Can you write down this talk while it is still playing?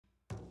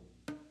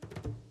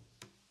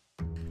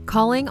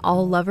Calling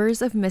all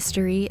lovers of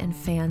mystery and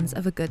fans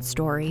of a good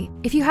story.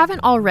 If you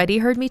haven't already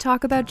heard me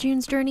talk about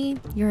June's Journey,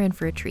 you're in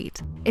for a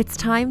treat. It's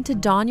time to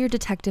don your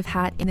detective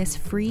hat in this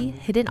free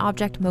hidden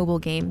object mobile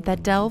game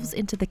that delves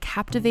into the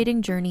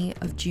captivating journey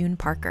of June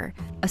Parker,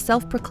 a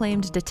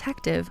self-proclaimed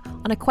detective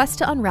on a quest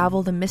to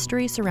unravel the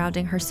mystery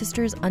surrounding her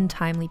sister's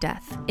untimely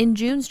death. In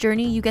June's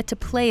Journey, you get to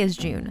play as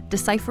June,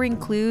 deciphering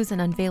clues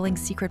and unveiling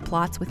secret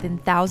plots within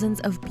thousands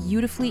of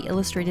beautifully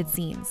illustrated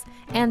scenes.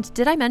 And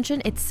did I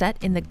mention it's set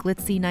in the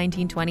glitzy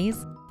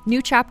 1920s? New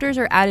chapters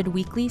are added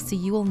weekly, so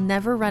you will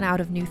never run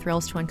out of new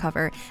thrills to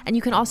uncover, and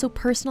you can also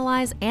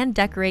personalize and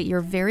decorate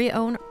your very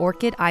own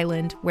Orchid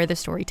Island where the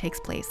story takes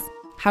place.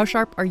 How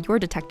sharp are your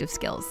detective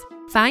skills?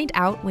 Find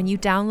out when you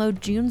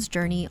download June's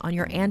Journey on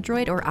your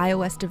Android or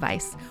iOS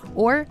device,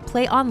 or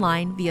play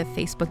online via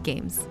Facebook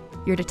Games.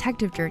 Your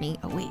detective journey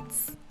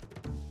awaits.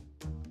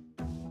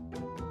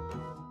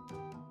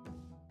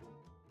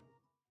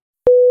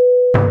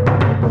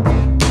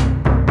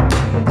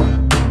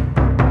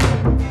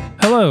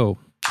 Hello,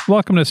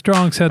 welcome to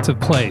Strong Sense of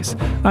Place.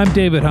 I'm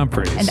David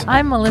Humphreys. And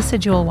I'm Melissa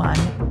Jewell-Wan.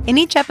 In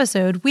each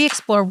episode, we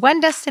explore one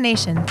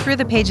destination through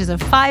the pages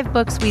of 5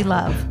 books we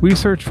love. We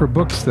search for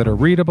books that are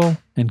readable,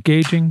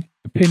 engaging,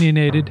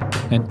 opinionated,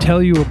 and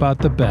tell you about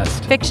the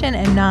best. Fiction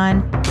and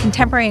non,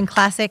 contemporary and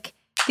classic.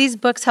 These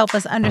books help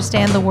us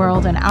understand the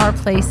world and our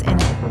place in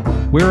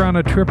it. We're on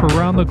a trip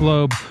around the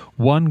globe,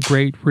 one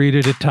great read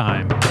at a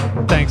time.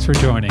 Thanks for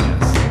joining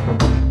us.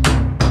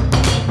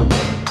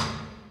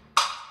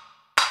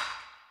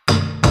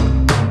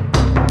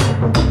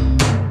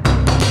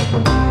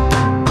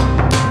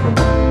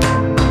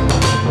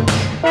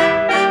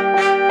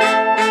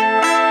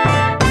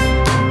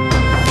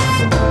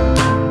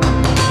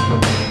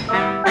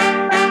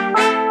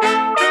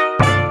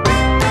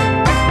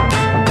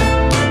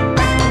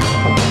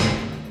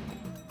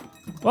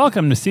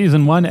 Welcome to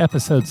Season 1,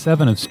 Episode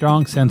 7 of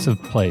Strong Sense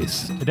of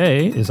Place.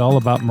 Today is all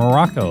about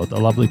Morocco, the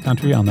lovely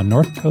country on the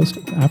north coast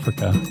of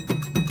Africa.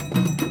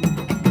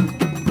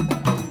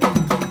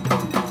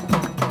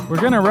 We're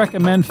going to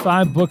recommend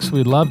 5 books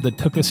we loved that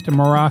took us to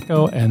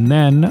Morocco, and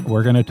then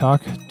we're going to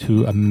talk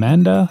to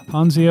Amanda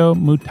Ponzio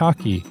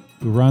Mutaki,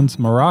 who runs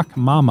Morocco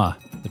Mama,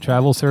 the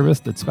travel service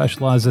that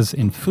specializes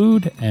in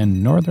food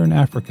and Northern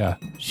Africa.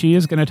 She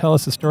is going to tell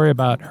us a story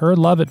about her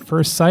love at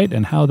first sight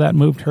and how that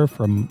moved her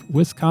from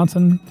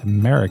Wisconsin to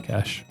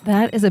Marrakesh.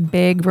 That is a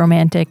big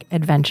romantic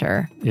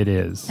adventure. It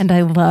is. And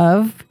I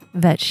love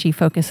that she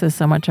focuses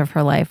so much of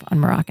her life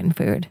on Moroccan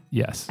food.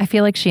 Yes. I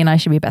feel like she and I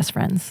should be best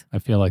friends. I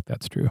feel like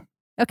that's true.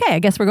 Okay, I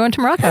guess we're going to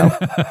Morocco.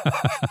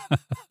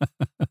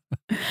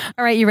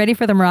 All right, you ready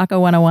for the Morocco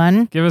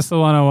 101? Give us the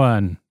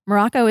 101.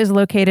 Morocco is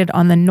located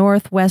on the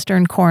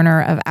northwestern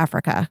corner of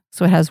Africa,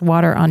 so it has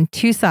water on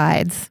 2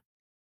 sides.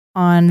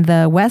 On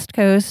the west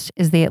coast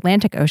is the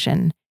Atlantic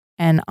Ocean,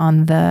 and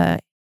on the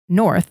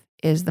north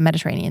is the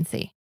Mediterranean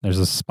Sea. There's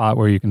a spot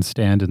where you can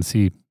stand and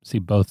see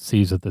both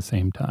seas at the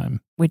same time.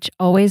 Which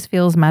always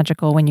feels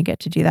magical when you get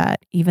to do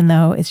that, even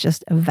though it's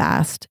just a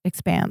vast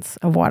expanse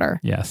of water.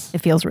 Yes. It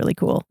feels really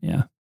cool.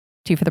 Yeah.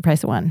 2 for the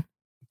price of 1.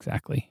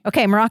 Exactly.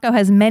 Okay, Morocco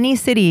has many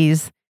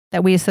cities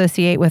that we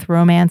associate with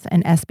romance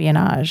and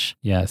espionage.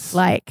 Yes.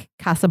 Like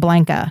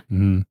Casablanca,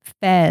 Mm-hmm.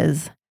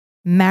 Fez,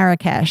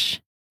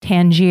 Marrakesh,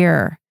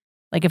 Tangier.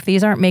 Like if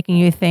these aren't making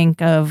you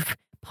think of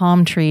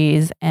palm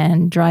trees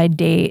and dried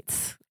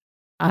dates,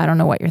 I don't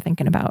know what you're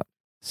thinking about.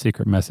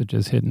 Secret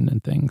messages hidden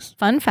in things.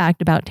 Fun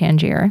fact about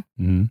Tangier,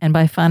 Mm-hmm. and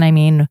by fun I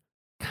mean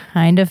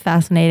kind of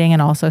fascinating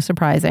and also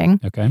surprising.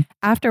 Okay.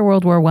 After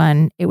World War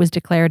I, it was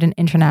declared an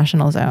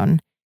international zone,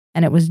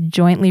 and it was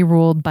jointly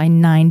ruled by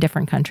 9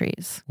 different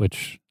countries.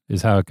 Which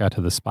is how it got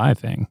to the spy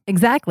thing.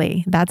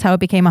 Exactly. That's how it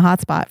became a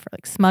hotspot for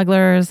like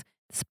smugglers,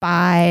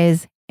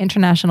 spies,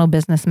 international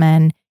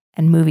businessmen,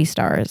 and movie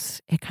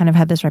stars. It kind of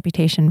had this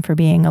reputation for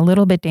being a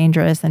little bit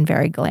dangerous and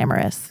very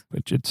glamorous.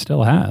 Which it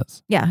still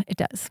has. Yeah, it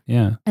does.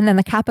 Yeah. And then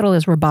the capital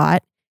is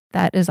Rabat.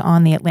 That is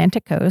on the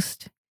Atlantic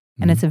coast.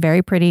 And it's a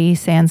very pretty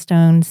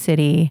sandstone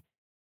city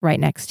right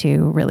next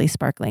to really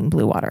sparkling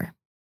blue water.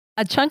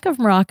 A chunk of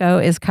Morocco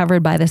is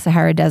covered by the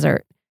Sahara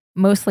Desert,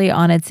 mostly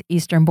on its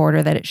eastern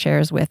border that it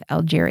shares with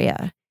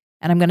Algeria.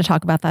 And I'm going to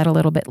talk about that a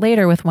little bit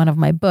later with one of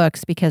my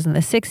books, because in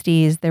the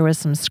 60s, there was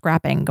some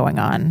scrapping going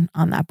on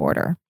that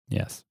border.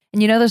 Yes.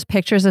 And you know those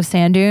pictures of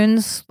sand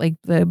dunes, like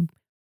the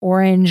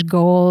orange,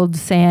 gold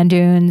sand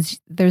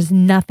dunes? There's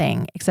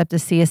nothing except a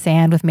sea of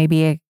sand with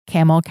maybe a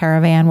camel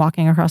caravan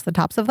walking across the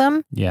tops of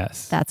them.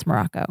 Yes. That's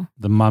Morocco.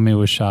 The Mummy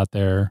was shot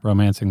there.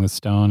 Romancing the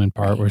Stone in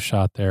part was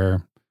shot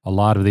there. A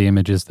lot of the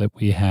images that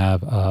we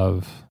have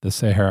of the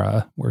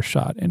Sahara were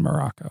shot in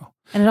Morocco.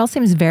 And it all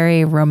seems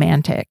very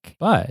romantic.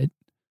 But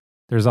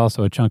there's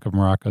also a chunk of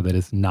Morocco that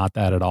is not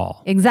that at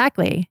all.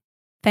 Exactly.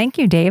 Thank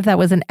you, Dave. That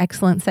was an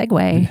excellent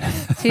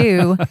segue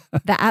to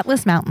the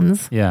Atlas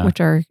Mountains,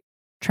 which are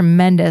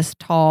tremendous,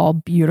 tall,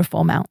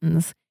 beautiful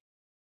mountains,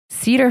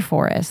 cedar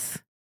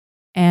forests,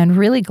 and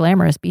really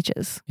glamorous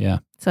beaches. Yeah.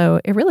 So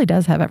it really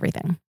does have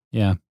everything.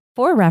 Yeah.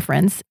 For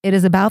reference, it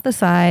is about the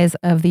size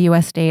of the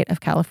U.S. state of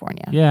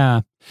California.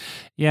 Yeah.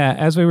 Yeah.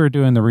 As we were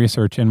doing the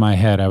research in my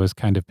head, I was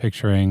kind of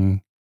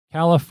picturing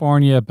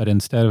California, but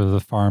instead of the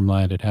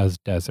farmland, it has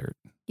desert.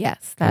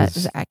 Yes, that 'Cause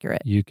is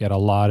accurate. You get a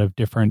lot of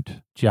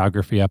different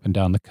geography up and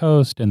down the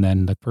coast. And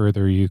then the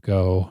further you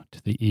go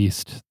to the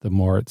east, the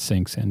more it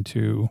sinks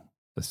into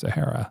the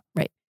Sahara.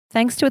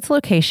 Thanks to its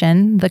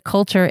location, the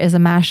culture is a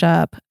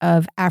mashup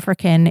of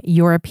African,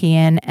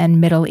 European,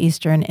 and Middle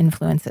Eastern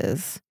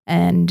influences.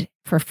 And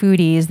for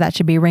foodies, that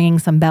should be ringing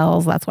some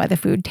bells. That's why the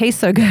food tastes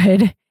so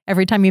good.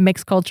 Every time you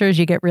mix cultures,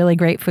 you get really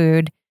great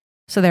food.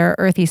 So there are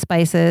earthy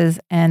spices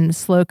and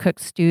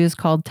slow-cooked stews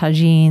called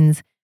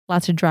tagines,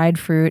 lots of dried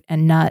fruit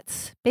and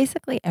nuts,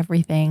 basically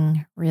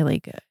everything really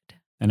good.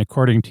 And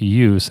according to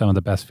you, some of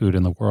the best food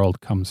in the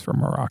world comes from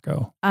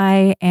Morocco.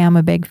 I am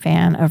a big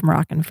fan of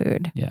Moroccan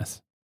food.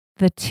 Yes.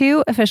 The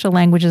two official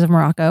languages of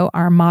Morocco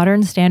are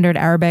Modern Standard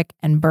Arabic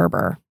and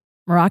Berber.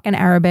 Moroccan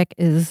Arabic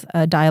is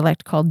a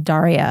dialect called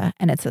Daria,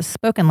 and it's a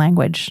spoken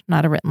language,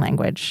 not a written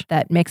language,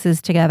 that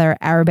mixes together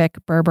Arabic,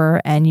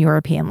 Berber, and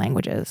European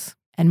languages.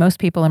 And most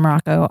people in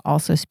Morocco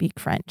also speak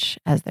French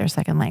as their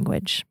second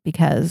language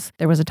because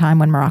there was a time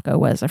when Morocco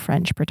was a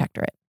French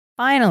protectorate.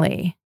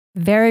 Finally,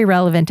 very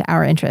relevant to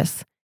our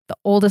interests, the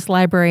oldest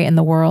library in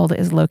the world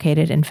is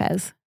located in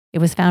Fez. It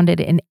was founded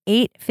in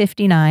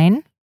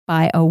 859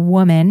 by a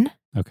woman.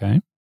 Okay.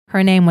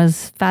 Her name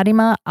was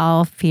Fatima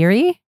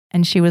al-Firi,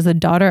 and she was the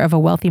daughter of a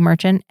wealthy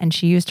merchant, and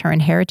she used her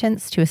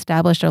inheritance to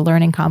establish a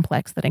learning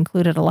complex that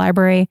included a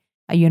library,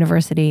 a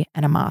university,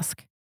 and a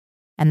mosque.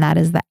 And that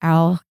is the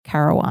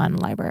Al-Karawan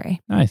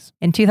Library. Nice.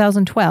 In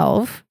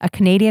 2012, a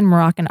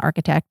Canadian-Moroccan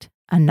architect,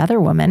 another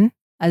woman,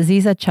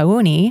 Aziza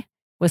Chaouni,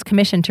 was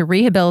commissioned to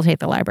rehabilitate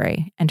the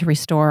library and to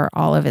restore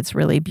all of its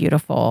really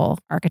beautiful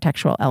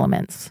architectural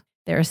elements.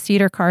 There are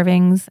cedar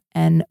carvings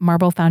and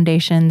marble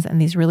foundations and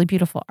these really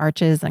beautiful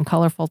arches and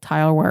colorful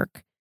tile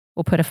work.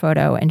 We'll put a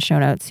photo in show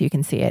notes so you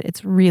can see it.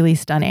 It's really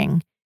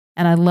stunning.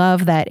 And I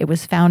love that it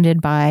was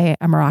founded by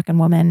a Moroccan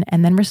woman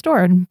and then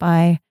restored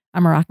by a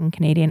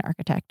Moroccan-Canadian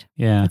architect.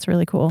 Yeah. That's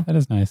really cool. That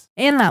is nice.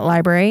 In that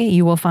library,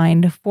 you will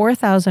find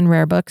 4,000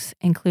 rare books,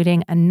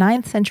 including a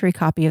 9th century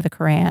copy of the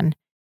Quran,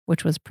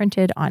 which was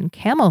printed on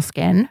camel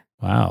skin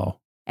Wow.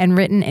 and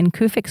written in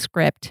Kufic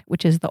script,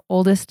 which is the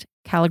oldest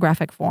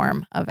calligraphic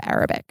form of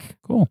Arabic.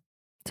 Cool.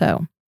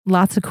 So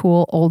lots of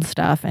cool old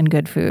stuff and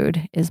good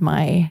food is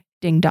my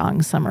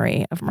ding-dong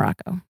summary of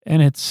Morocco.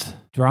 And it's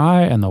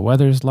dry and the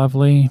weather's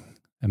lovely.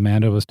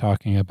 Amanda was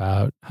talking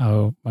about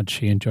how much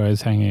she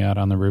enjoys hanging out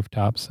on the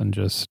rooftops and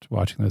just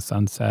watching the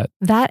sunset.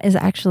 That is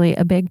actually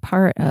a big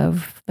part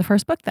of the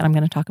first book that I'm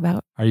going to talk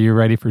about. Are you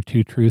ready for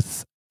 2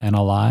 truths and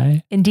a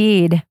lie?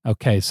 Indeed.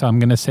 Okay, so I'm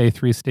going to say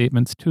 3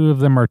 statements. 2 of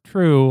them are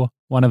true.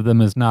 1 of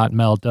them is not.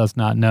 Mel does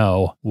not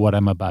know what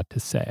I'm about to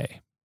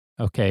say.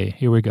 Okay,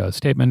 here we go.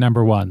 Statement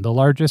number 1. The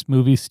largest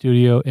movie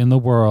studio in the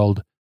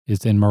world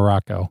is in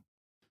Morocco.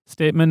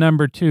 Statement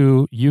number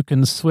 2. You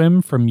can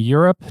swim from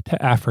Europe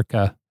to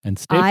Africa. And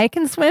I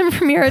can swim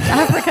from Europe to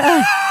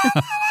Africa.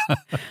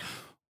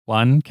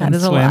 1 can That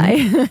is a swim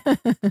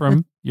lie.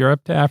 from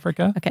Europe to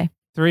Africa. Okay.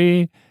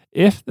 3,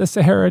 if the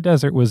Sahara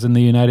Desert was in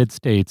the United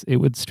States, it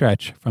would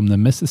stretch from the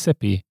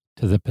Mississippi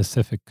to the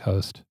Pacific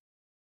coast.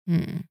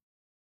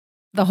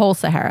 The whole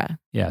Sahara,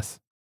 Yes.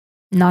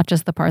 not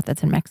just the part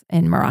that's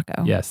in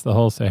Morocco. Yes, the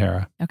whole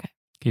Sahara. Okay.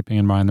 Keeping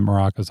in mind that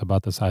Morocco is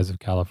about the size of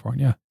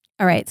California.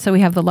 All right. So we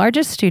have the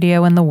largest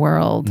studio in the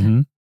world,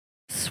 Mhm.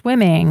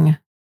 swimming,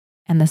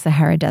 and the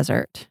Sahara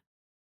Desert.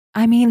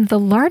 I mean, the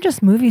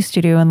largest movie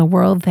studio in the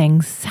world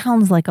thing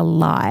sounds like a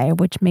lie,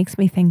 which makes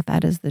me think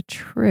that is the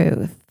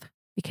truth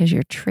because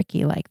you're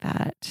tricky like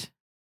that.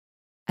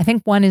 I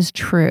think 1 is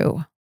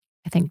true.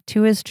 I think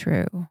 2 is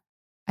true.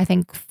 I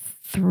think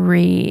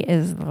 3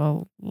 is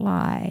the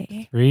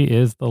lie. 3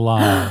 is the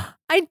lie.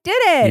 I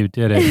did it. You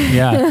did it.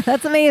 Yeah.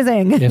 That's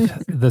amazing.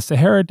 If the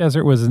Sahara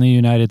Desert was in the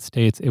United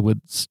States, it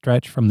would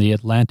stretch from the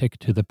Atlantic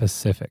to the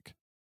Pacific.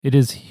 It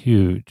is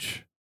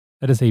huge.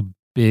 That is a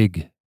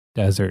big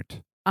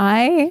desert.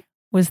 I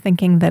was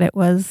thinking that it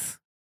was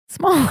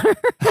smaller.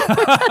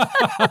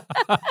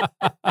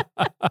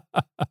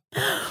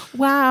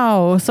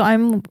 Wow. So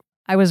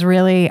I was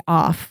really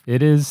off.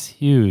 It is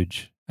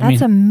huge.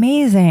 That's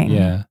amazing.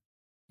 Yeah.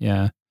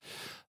 Yeah.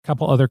 A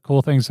couple other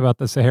cool things about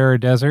the Sahara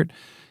Desert.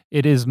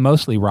 It is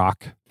mostly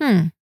rock.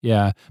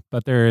 Yeah.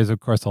 But there is, of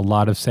course, a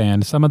lot of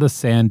sand. Some of the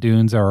sand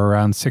dunes are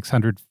around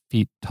 600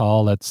 feet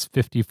tall. That's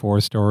 54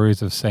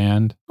 stories of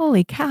sand.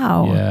 Holy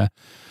cow. Yeah.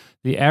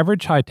 The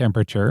average high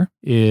temperature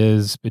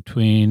is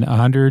between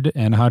 100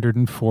 and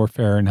 104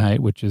 Fahrenheit,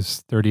 which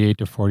is 38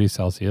 to 40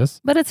 Celsius.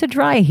 But it's a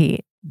dry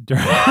heat.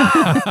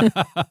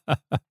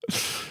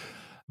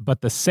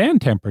 But the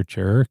sand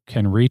temperature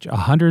can reach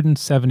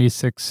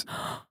 176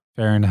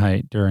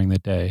 Fahrenheit during the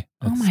day.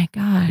 Oh my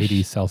gosh.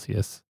 80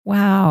 Celsius.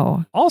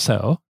 Wow.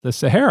 Also, the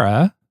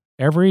Sahara,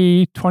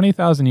 every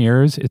 20,000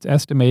 years, it's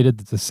estimated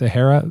that the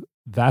Sahara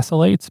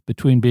vacillates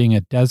between being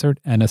a desert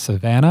and a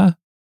savanna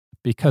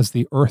because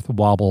the earth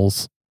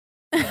wobbles.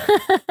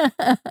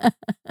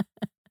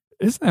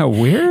 Isn't that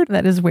weird?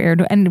 That is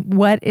weird. And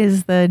what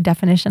is the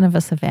definition of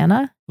a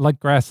savanna? Like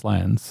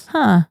grasslands.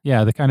 Huh.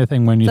 Yeah, the kind of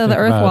thing when you So think the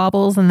earth about,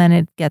 wobbles and then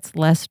it gets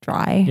less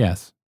dry.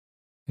 Yes,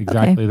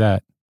 exactly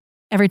that.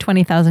 Every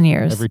 20,000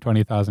 years. Every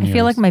 20,000 years. I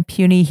feel like my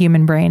puny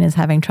human brain is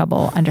having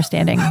trouble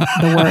understanding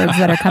the words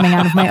that are coming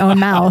out of my own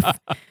mouth.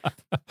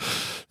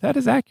 That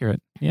is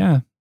accurate.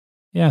 Yeah.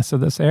 Yeah. So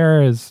this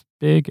era is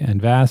big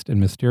and vast and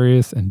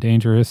mysterious and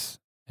dangerous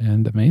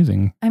and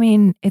amazing. I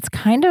mean, it's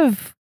kind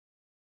of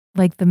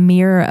like the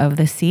mirror of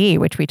the sea,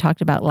 which we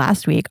talked about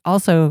last week.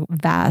 Also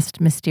vast,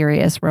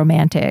 mysterious,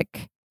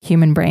 romantic.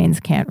 Human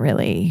brains can't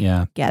really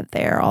get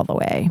there all the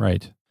way.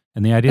 Right.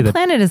 And the idea the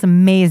planet is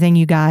amazing,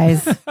 you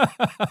guys.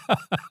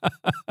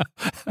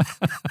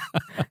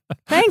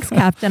 Thanks,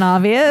 Captain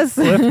Obvious.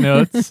 Cliff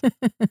notes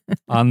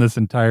on this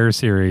entire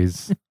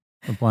series.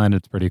 The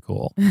planet's pretty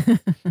cool.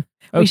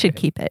 We should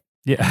keep it.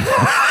 Yeah.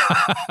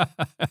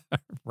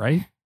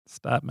 Right?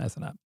 Stop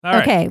messing up. All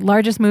okay, right.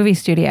 largest movie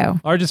studio.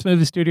 Largest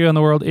movie studio in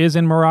the world is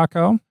in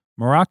Morocco.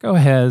 Morocco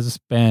has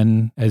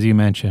been, as you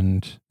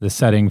mentioned, the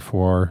setting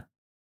for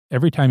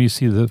every time you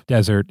see the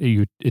desert,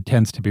 it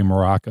tends to be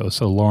Morocco.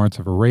 So Lawrence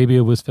of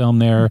Arabia was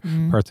filmed there.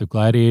 Mm-hmm. Parts of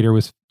Gladiator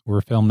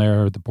were filmed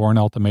there. The Bourne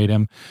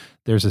Ultimatum.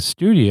 There's a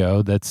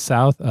studio that's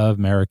south of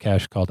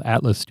Marrakesh called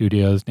Atlas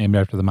Studios, named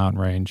after the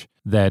mountain range,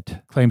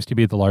 that claims to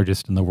be the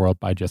largest in the world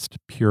by just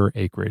pure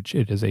acreage.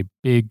 It is a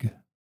big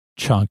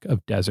chunk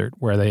of desert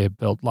where they have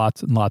built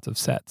lots and lots of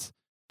sets.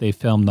 They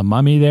filmed The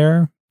Mummy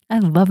there. I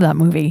love that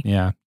movie.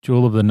 Yeah.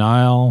 Jewel of the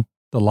Nile,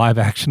 the live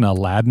action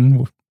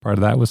Aladdin, part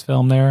of that was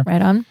filmed there.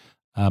 Right on.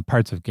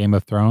 Parts of Game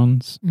of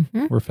Thrones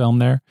were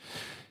filmed there.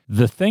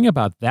 The thing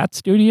about that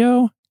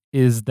studio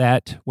is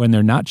that when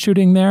they're not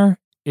shooting there,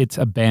 it's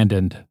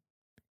abandoned.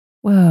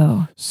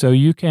 Whoa. So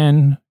you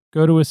can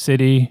go to a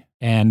city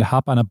and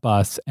hop on a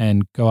bus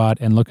and go out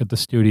and look at the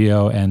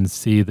studio and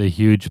see the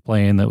huge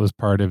plane that was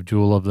part of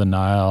Jewel of the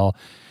Nile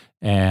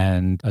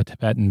and a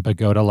Tibetan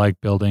pagoda-like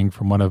building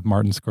from one of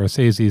Martin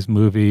Scorsese's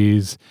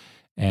movies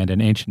and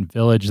an ancient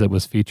village that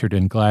was featured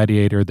in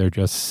Gladiator. They're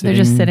just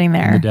sitting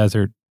there in the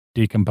desert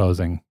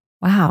decomposing.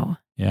 Wow.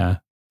 Yeah.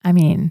 I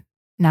mean,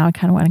 now I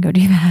kind of want to go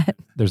do that.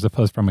 There's a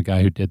post from a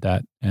guy who did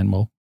that, and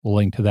we'll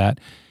link to that.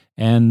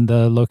 And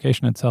the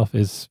location itself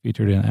is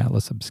featured in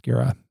Atlas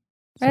Obscura.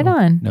 So right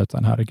on. Notes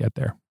on how to get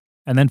there.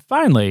 And then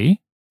finally,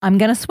 I'm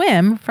going to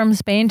swim from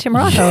Spain to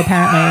Morocco,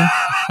 apparently.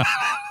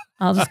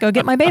 I'll just go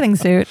get my bathing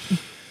suit.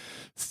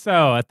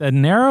 So at the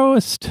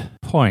narrowest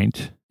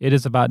point, it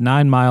is about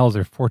 9 miles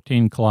or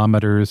 14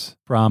 kilometers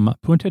from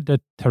Punta de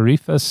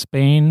Tarifa,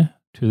 Spain,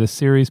 to the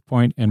Ceres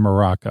Point in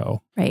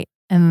Morocco. Right.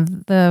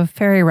 And the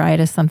ferry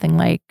ride is something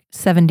like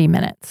 70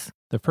 minutes.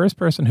 The first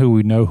person who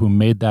we know who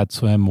made that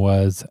swim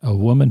was a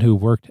woman who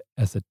worked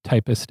as a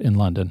typist in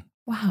London.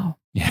 Wow.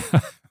 Yeah.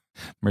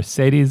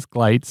 Mercedes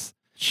Gleitz.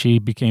 She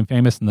became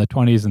famous in the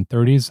 20s and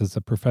 30s as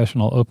a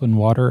professional open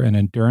water and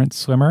endurance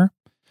swimmer.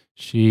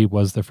 She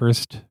was the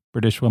first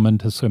British woman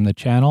to swim the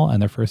Channel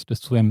and the first to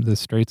swim the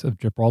Straits of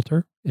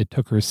Gibraltar. It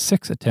took her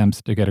 6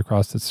 attempts to get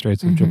across the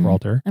Straits of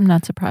Gibraltar. I'm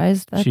not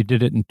surprised. She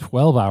did it in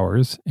 12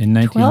 hours in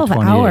 1928.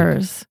 12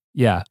 hours?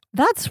 Yeah.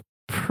 That's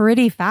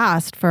pretty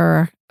fast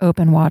for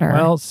open water.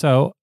 Well,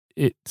 so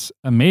it's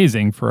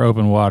amazing for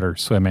open water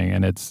swimming,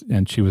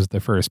 and she was the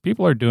first.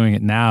 People are doing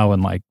it now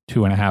in like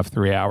 2.5,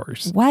 3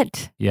 hours.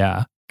 What?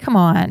 Yeah. Come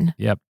on.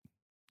 Yep.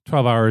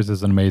 12 hours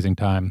is an amazing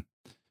time.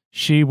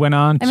 She went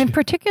on I mean,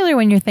 particularly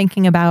when you're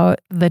thinking about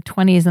the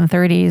 20s and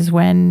 30s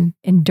when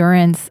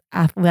endurance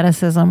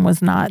athleticism was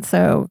not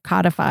so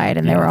codified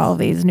and there were all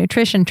these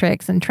nutrition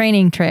tricks and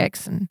training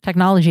tricks and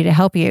technology to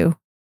help you.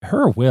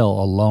 Her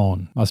will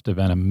alone must have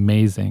been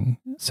amazing.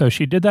 So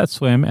she did that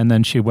swim and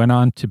then she went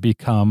on to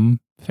become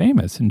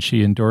famous and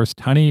she endorsed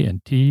honey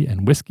and tea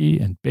and whiskey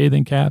and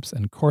bathing caps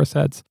and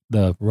corsets.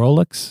 The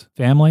Rolex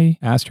family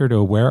asked her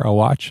to wear a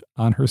watch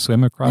on her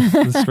swim across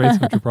the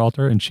Straits of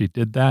Gibraltar and she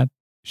did that.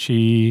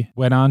 She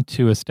went on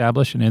to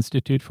establish an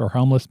institute for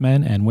homeless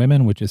men and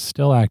women, which is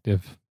still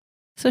active.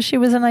 So she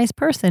was a nice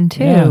person,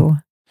 too. Yeah.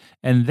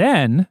 And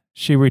then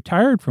she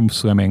retired from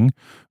swimming,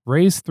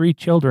 raised 3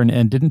 children,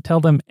 and didn't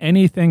tell them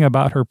anything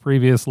about her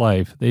previous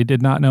life. They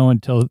did not know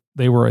until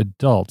they were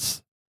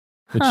adults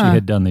that she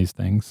had done these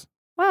things.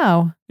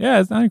 Wow.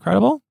 Yeah, isn't that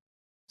incredible?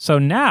 So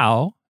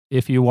now,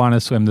 if you want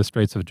to swim the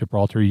Straits of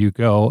Gibraltar, you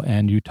go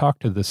and you talk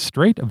to the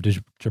Strait of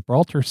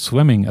Gibraltar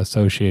Swimming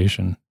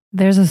Association.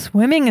 There's a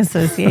swimming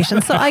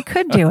association, so I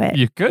could do it.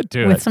 You could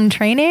do it. With some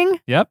training?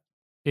 Yep.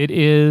 It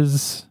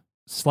is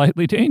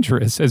slightly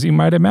dangerous, as you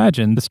might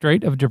imagine. The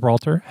Strait of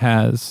Gibraltar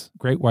has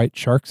great white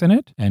sharks in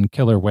it and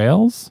killer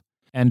whales,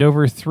 and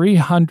over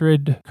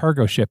 300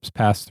 cargo ships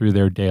pass through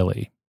there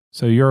daily.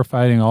 So you're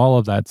fighting all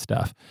of that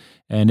stuff.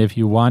 And if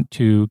you want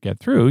to get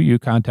through, you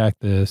contact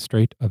the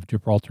Strait of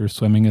Gibraltar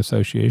Swimming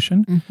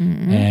Association,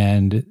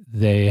 and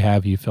they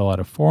have you fill out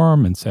a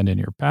form and send in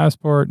your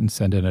passport and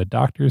send in a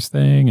doctor's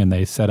thing, and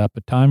they set up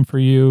a time for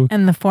you.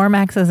 And the form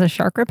acts as a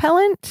shark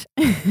repellent?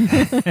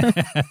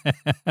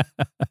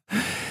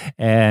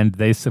 And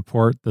they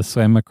support the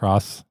swim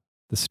across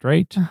the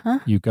strait.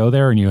 You go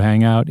there and you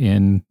hang out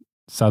in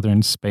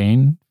southern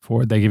Spain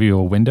they give you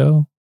a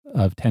window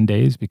of 10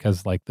 days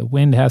because like the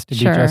wind has to be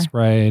Sure. just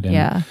right. And,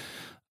 Yeah.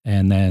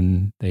 and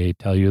then they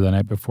tell you the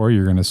night before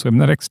you're going to swim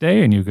the next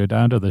day and you go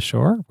down to the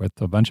shore with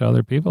a bunch of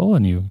other people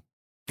and you.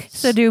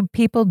 So do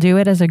people do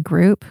it as a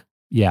group?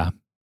 Yeah.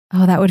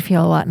 Oh, that would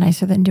feel a lot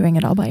nicer than doing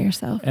it all by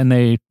yourself. And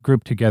they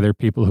group together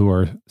people who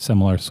are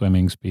similar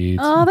swimming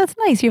speeds. Oh, that's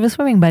nice. You have a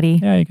swimming buddy.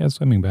 Yeah, you got a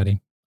swimming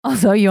buddy.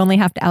 Also, you only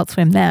have to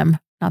outswim them,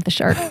 not the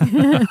shark.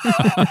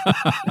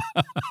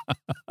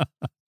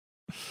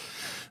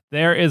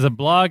 There is a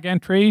blog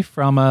entry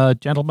from a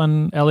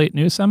gentleman, Elliot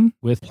Newsom,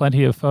 with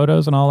plenty of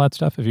photos and all that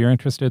stuff. If you're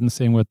interested in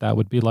seeing what that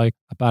would be like,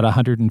 about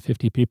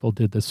 150 people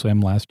did the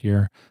swim last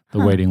year. The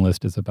waiting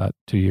list is about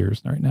 2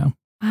 years right now.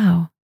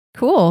 Wow.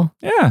 Cool.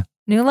 Yeah.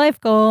 New life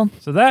goal.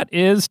 So that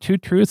is Two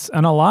Truths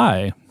and a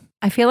Lie.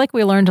 I feel like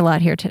we learned a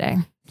lot here today.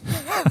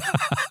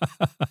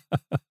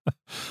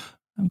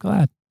 I'm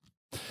glad.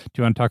 Do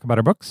you want to talk about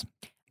our books?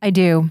 I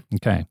do.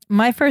 Okay.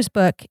 My first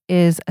book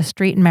is A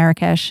Street in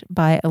Marrakesh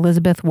by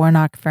Elizabeth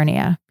Warnock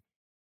Fernia.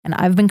 And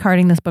I've been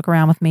carting this book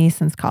around with me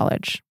since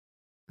college.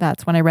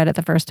 That's when I read it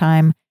the first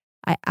time.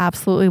 I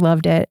absolutely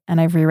loved it, and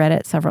I've reread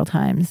it several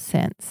times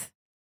since.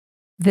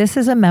 This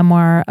is a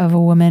memoir of a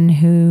woman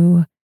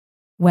who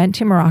went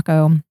to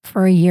Morocco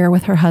for a year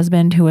with her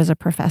husband, who was a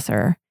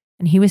professor.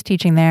 And he was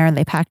teaching there, and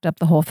they packed up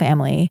the whole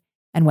family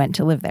and went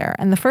to live there.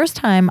 And the first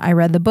time I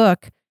read the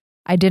book,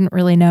 I didn't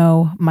really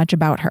know much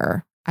about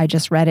her. I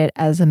just read it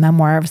as a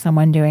memoir of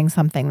someone doing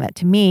something that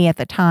to me at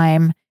the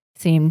time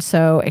seemed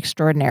so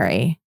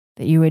extraordinary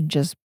that you would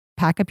just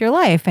pack up your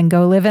life and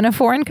go live in a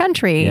foreign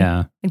country.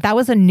 Yeah. Like that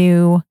was a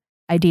new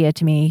idea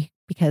to me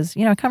because,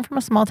 I come from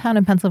a small town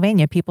in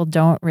Pennsylvania. People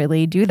don't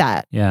really do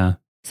that. Yeah.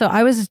 So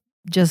I was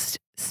just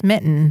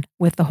smitten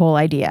with the whole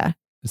idea.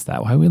 Is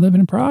that why we live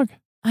in Prague?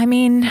 I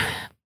mean,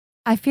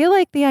 I feel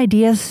like the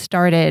idea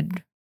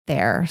started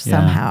there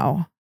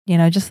somehow.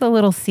 Just the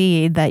little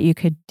seed that you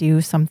could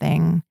do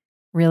something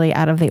really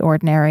out of the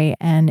ordinary,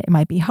 and it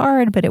might be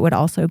hard, but it would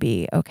also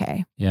be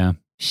okay. Yeah.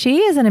 She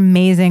is an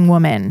amazing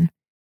woman,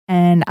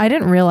 and I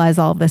didn't realize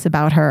all of this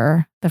about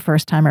her the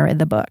first time I read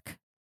the book.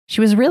 She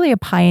was really a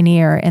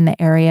pioneer in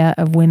the area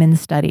of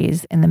women's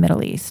studies in the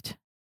Middle East.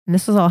 And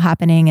this was all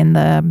happening in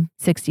the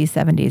 60s,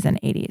 70s,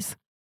 and 80s.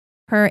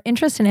 Her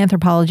interest in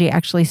anthropology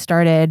actually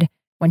started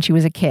when she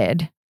was a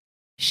kid.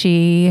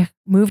 She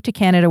moved to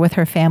Canada with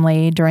her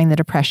family during the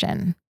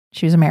Depression.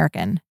 She was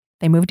American.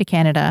 They moved to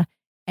Canada,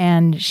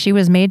 and she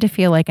was made to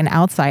feel like an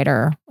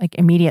outsider, like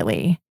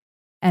immediately.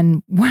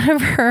 And one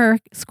of her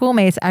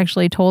schoolmates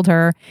actually told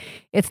her,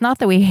 it's not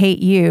that we hate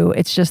you,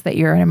 it's just that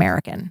you're an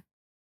American.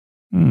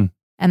 Mm.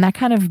 And that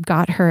kind of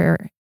got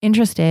her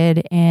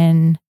interested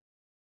in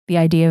the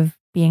idea of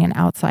being an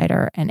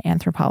outsider and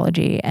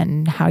anthropology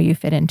and how you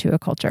fit into a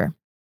culture.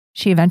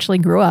 She eventually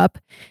grew up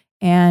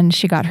and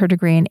she got her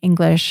degree in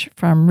English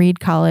from Reed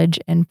College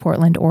in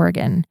Portland,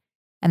 Oregon.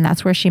 And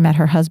that's where she met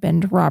her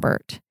husband,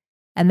 Robert.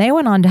 And they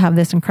went on to have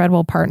this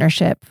incredible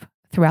partnership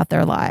throughout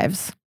their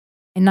lives.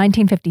 In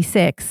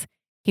 1956,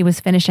 he was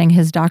finishing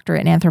his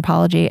doctorate in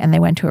anthropology and they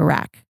went to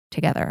Iraq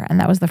together. And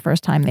that was the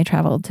first time they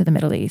traveled to the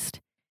Middle East.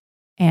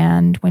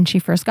 And when she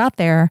first got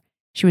there,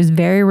 she was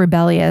very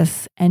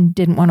rebellious and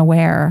didn't want to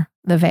wear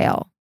the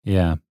veil.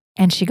 Yeah.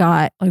 And she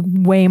got like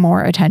way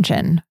more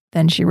attention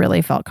than she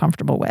really felt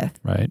comfortable with.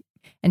 Right.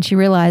 And she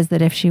realized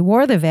that if she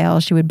wore the veil,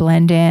 she would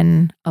blend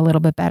in a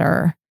little bit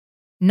better.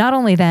 Not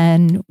only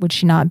then would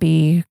she not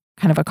be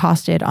kind of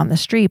accosted on the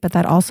street, but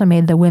that also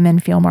made the women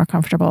feel more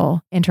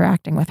comfortable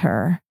interacting with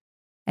her.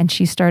 And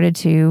she started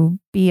to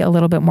be a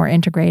little bit more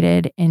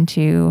integrated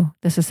into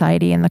the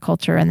society and the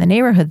culture and the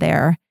neighborhood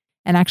there,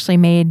 and actually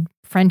made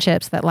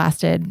friendships that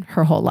lasted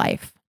her whole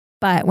life.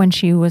 But when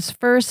she was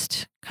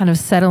first kind of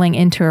settling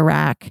into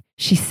Iraq,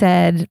 she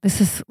said,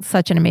 this is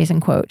such an amazing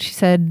quote. She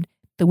said,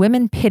 "The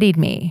women pitied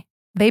me.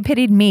 They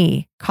pitied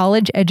me,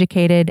 college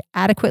educated,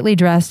 adequately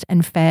dressed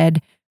and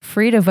fed,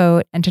 free to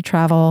vote and to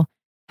travel,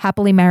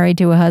 happily married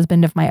to a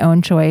husband of my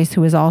own choice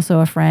who was also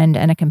a friend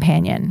and a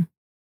companion."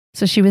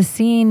 So she was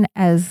seen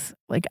as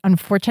like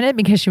unfortunate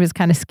because she was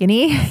kind of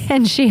skinny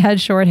and she had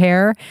short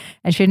hair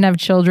and she didn't have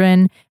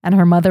children and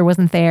her mother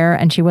wasn't there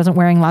and she wasn't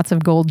wearing lots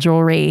of gold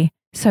jewelry.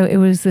 So it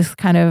was this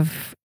kind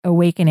of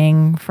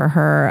awakening for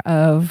her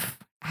of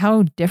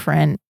how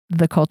different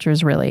the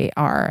cultures really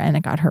are. And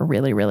it got her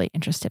really, really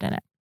interested in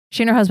it.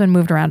 She and her husband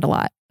moved around a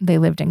lot. They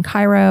lived in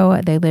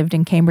Cairo. They lived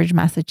in Cambridge,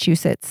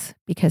 Massachusetts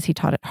because he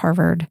taught at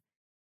Harvard.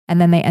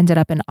 And then they ended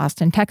up in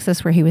Austin,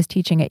 Texas, where he was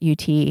teaching at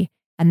UT.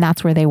 And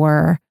that's where they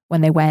were when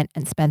they went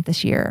and spent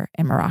this year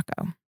in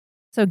Morocco.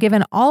 So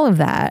given all of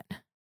that,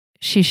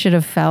 she should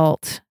have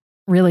felt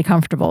really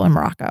comfortable in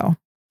Morocco.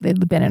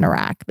 They'd been in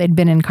Iraq. They'd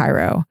been in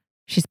Cairo.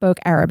 She spoke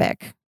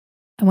Arabic.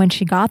 And when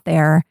she got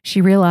there,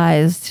 she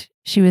realized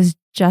she was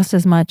just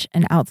as much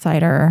an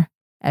outsider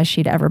as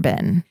she'd ever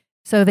been.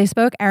 So they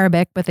spoke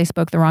Arabic, but they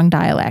spoke the wrong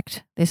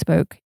dialect. They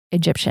spoke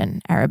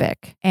Egyptian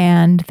Arabic.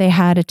 And they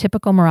had a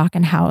typical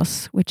Moroccan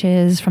house, which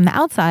is from the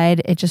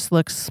outside, it just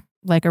looks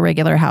like a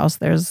regular house.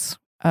 There's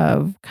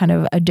a kind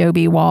of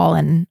adobe wall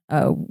and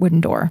a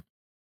wooden door.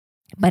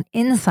 But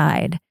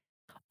inside,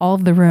 all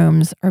of the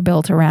rooms are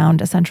built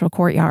around a central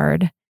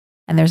courtyard,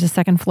 and there's a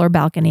second floor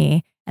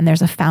balcony, and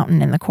there's a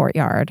fountain in the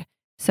courtyard.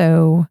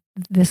 So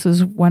this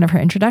was one of her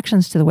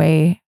introductions to the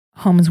way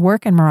homes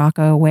work in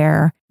Morocco,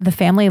 where the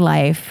family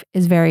life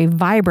is very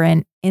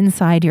vibrant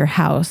inside your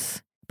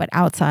house, but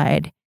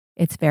outside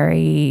it's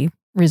very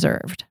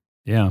reserved.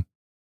 Yeah.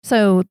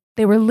 So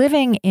they were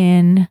living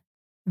in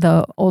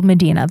the old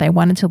Medina. They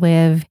wanted to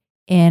live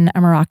in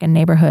a Moroccan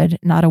neighborhood,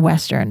 not a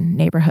Western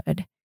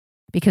neighborhood,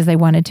 because they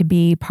wanted to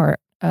be part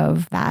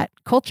of that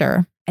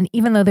culture. And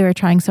even though they were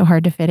trying so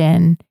hard to fit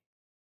in,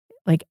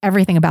 like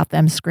everything about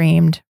them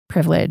screamed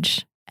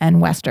privilege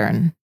and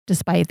Western,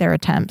 despite their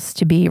attempts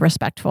to be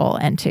respectful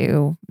and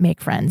to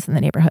make friends in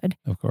the neighborhood.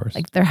 Of course.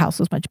 Like their house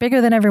was much bigger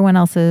than everyone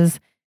else's.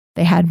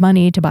 They had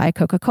money to buy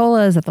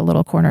Coca-Colas at the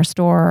little corner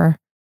store.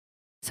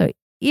 So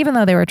even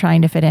though they were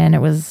trying to fit in,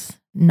 it was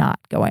not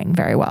going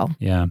very well.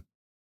 Yeah.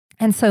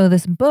 And so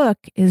this book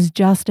is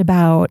just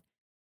about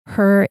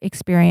her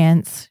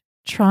experience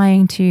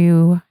trying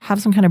to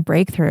have some kind of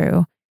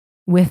breakthrough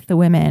with the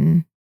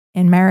women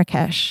in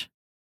Marrakesh.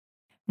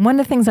 One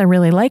of the things I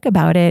really like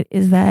about it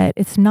is that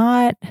it's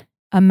not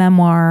a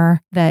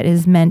memoir that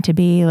is meant to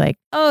be like,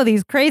 oh,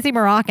 these crazy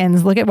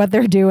Moroccans, look at what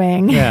they're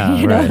doing.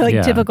 Yeah,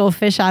 right, typical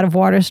fish out of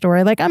water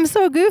story. Like, I'm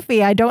so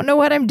goofy. I don't know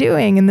what I'm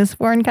doing in this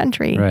foreign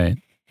country. Right.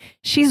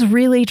 She's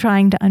really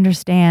trying to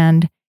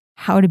understand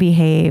how to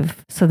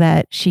behave so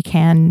that she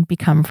can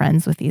become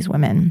friends with these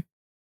women.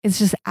 It's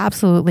just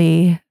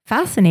absolutely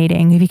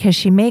fascinating because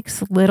she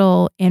makes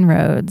little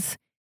inroads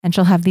and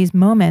she'll have these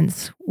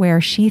moments where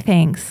she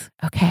thinks,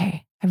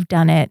 okay, I've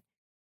done it.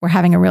 We're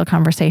having a real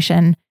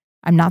conversation.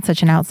 I'm not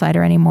such an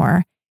outsider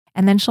anymore.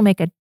 And then she'll make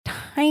a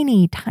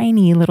tiny,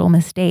 tiny little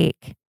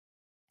mistake.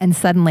 And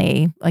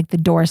suddenly, like the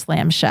door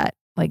slams shut,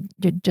 like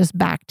just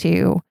back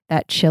to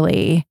that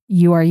chilly,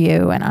 you are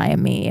you and I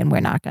am me, and we're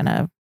not going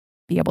to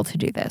be able to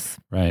do this.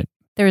 Right.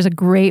 There's a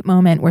great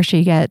moment where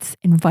she gets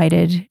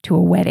invited to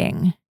a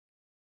wedding,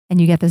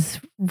 and you get this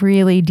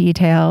really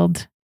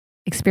detailed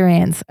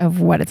experience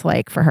of what it's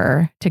like for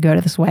her to go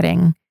to this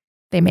wedding.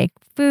 They make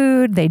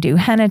food, they do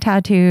henna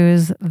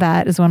tattoos.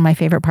 That is one of my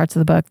favorite parts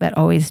of the book that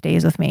always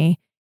stays with me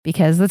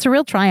because that's a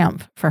real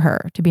triumph for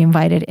her to be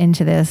invited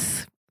into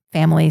this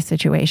family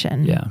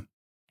situation. Yeah.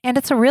 And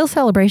it's a real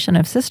celebration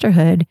of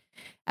sisterhood.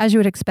 As you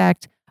would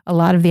expect, a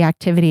lot of the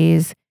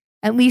activities,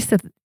 at least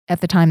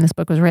at the time this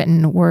book was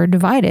written, were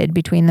divided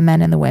between the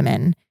men and the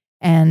women.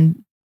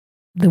 And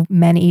the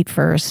men eat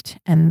first,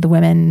 and the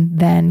women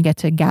then get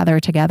to gather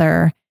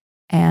together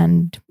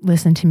and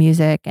listen to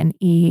music and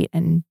eat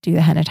and do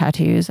the henna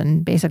tattoos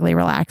and basically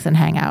relax and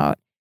hang out.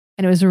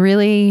 And it was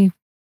really,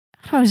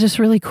 it was just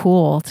really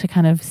cool to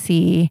kind of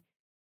see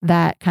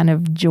that kind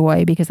of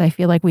joy because I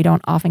feel like we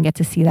don't often get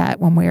to see that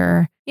when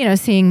we're,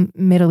 seeing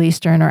Middle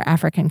Eastern or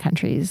African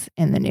countries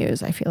in the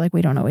news. I feel like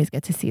we don't always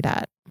get to see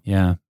that.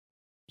 Yeah.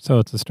 So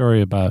it's a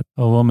story about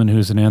a woman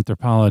who's an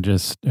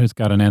anthropologist, who's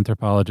got an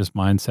anthropologist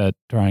mindset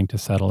trying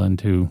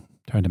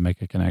to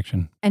make a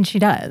connection. And she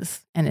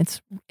does. And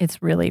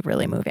it's really,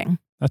 really moving.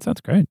 That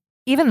sounds great.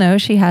 Even though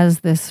she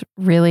has this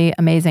really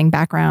amazing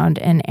background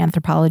in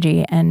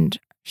anthropology, and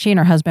she and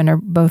her husband are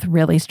both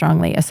really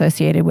strongly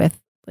associated with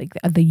like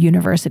the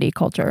university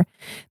culture,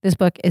 this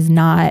book is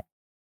not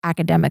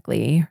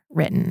academically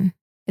written.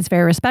 It's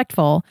very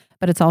respectful,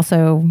 but it's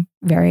also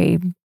very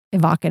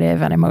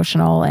evocative and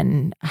emotional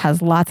and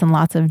has lots and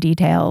lots of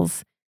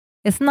details.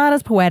 It's not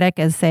as poetic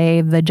as,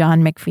 say, the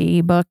John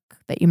McPhee book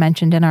that you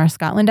mentioned in our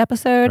Scotland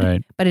episode,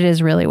 Right. But it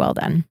is really well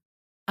done.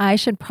 I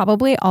should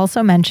probably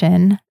also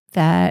mention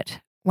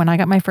that when I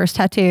got my first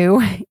tattoo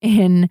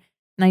in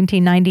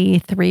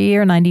 1993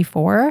 or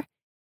 94,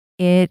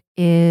 it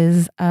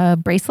is a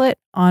bracelet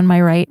on my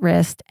right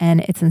wrist,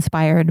 and it's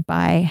inspired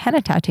by henna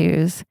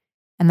tattoos.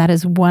 And that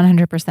is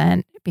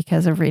 100%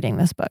 because of reading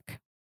this book.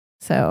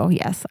 So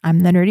yes,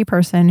 I'm the nerdy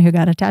person who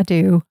got a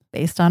tattoo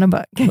based on a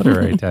book.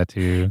 Literary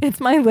tattoo. It's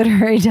my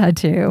literary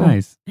tattoo.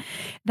 Nice.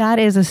 That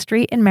is A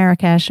Street in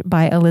Marrakesh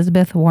by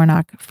Elizabeth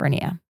Warnock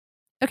Furnia.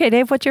 Okay,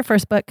 Dave, what's your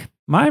first book?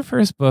 My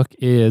first book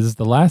is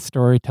The Last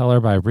Storyteller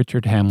by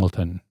Richard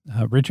Hamilton.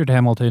 Richard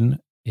Hamilton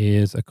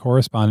is a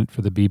correspondent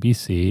for the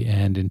BBC,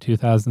 and in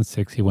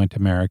 2006 he went to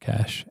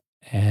Marrakesh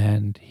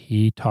and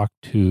he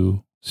talked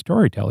to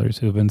storytellers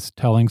who've been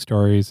telling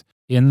stories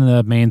in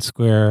the main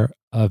square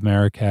of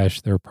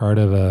Marrakesh. They're part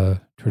of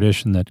a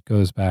tradition that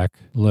goes back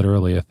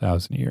literally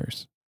 1,000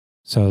 years.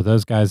 So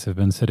those guys have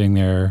been sitting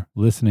there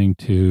listening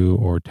to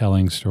or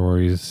telling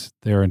stories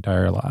their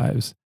entire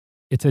lives.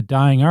 It's a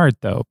dying art,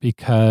 though,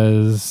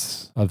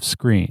 because of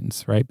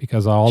screens, right?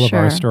 Because all of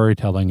our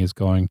storytelling is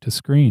going to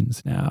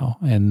screens now.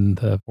 And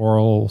the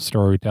oral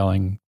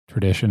storytelling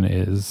tradition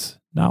is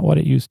not what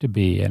it used to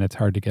be. And it's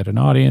hard to get an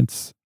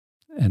audience.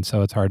 And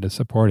so it's hard to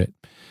support it.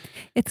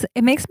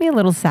 It makes me a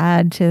little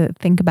sad to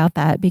think about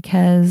that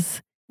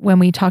because when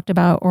we talked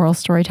about oral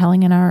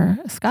storytelling in our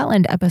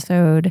Scotland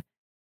episode,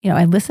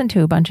 I listened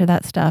to a bunch of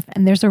that stuff,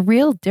 and there's a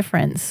real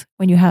difference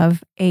when you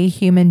have a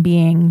human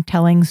being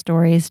telling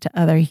stories to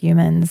other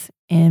humans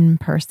in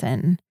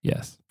person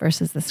Yes.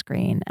 versus the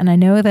screen. And I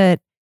know that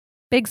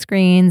big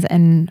screens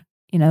and,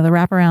 the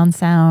wraparound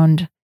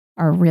sound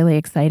are really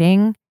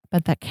exciting,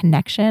 but that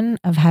connection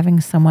of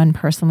having someone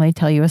personally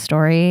tell you a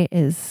story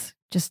is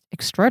just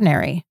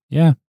extraordinary.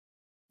 Yeah,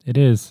 it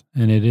is.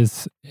 And it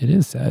is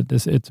sad.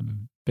 It's a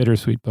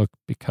bittersweet book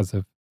because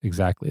of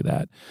exactly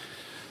that.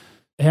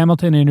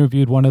 Hamilton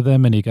interviewed one of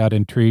them and he got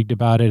intrigued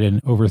about it.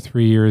 And over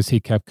 3 years, he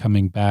kept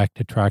coming back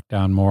to track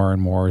down more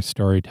and more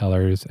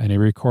storytellers, and he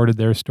recorded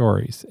their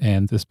stories.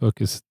 And this book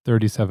is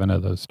 37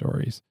 of those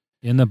stories.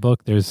 In the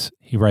book,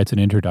 he writes an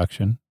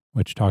introduction,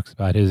 which talks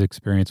about his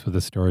experience with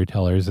the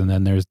storytellers. And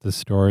then there's the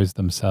stories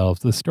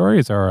themselves. The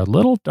stories are a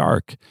little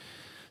dark.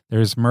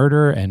 There's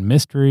murder and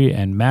mystery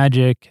and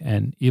magic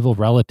and evil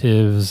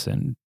relatives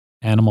and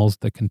animals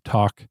that can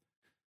talk,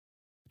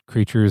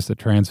 creatures that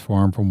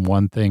transform from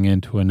one thing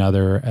into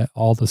another,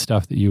 all the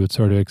stuff that you would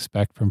sort of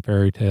expect from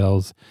fairy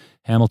tales.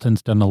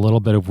 Hamilton's done a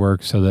little bit of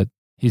work so that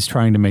he's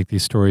trying to make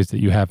these stories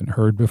that you haven't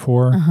heard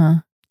before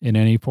in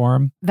any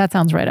form. That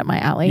sounds right up my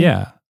alley.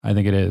 Yeah, I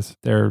think it is.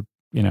 They're,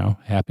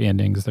 happy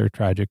endings. They're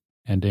tragic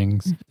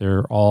endings.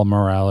 They're all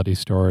morality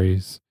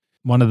stories.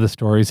 One of the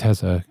stories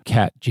has a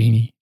cat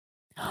genie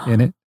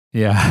in it.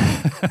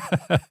 Yeah.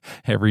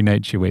 Every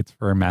night she waits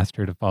for her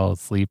master to fall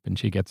asleep and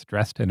she gets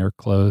dressed in her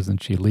clothes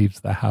and she leaves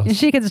the house.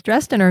 She gets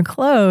dressed in her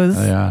clothes.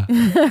 Yeah.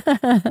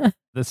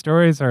 The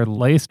stories are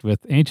laced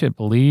with ancient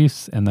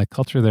beliefs and the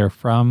culture they're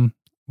from,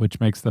 which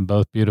makes them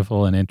both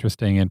beautiful and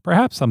interesting and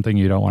perhaps something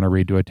you don't want to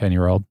read to a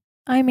 10-year-old.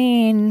 I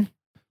mean,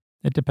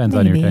 it depends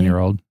on your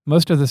 10-year-old.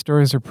 Most of the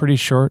stories are pretty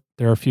short.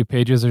 There are a few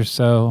pages or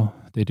so.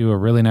 They do a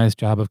really nice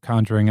job of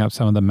conjuring up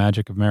some of the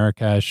magic of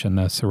Marrakesh and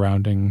the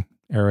surrounding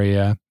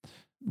area.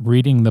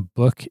 Reading the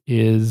book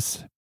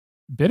is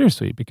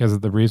bittersweet because of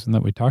the reason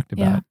that we talked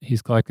about. Yeah.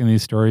 He's collecting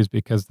these stories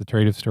because the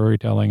trade of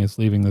storytelling is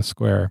leaving the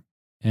square.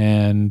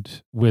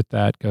 And with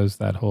that goes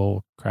that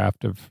whole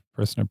craft of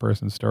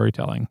person-to-person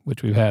storytelling,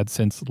 which we've had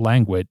since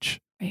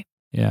language. Right.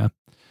 Yeah.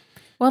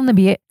 Well,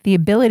 and the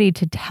ability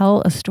to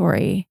tell a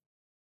story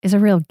is a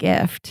real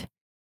gift.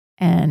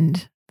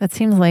 And that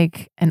seems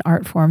like an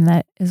art form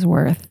that is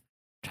worth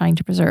trying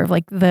to preserve.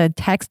 Like the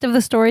text of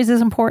the stories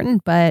is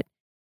important, but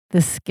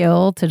the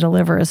skill to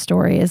deliver a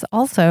story is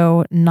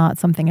also not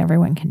something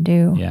everyone can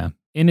do. Yeah.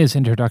 In his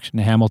introduction,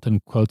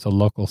 Hamilton quotes a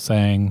local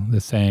saying.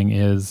 The saying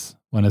is,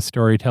 when a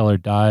storyteller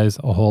dies,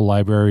 a whole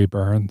library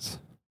burns.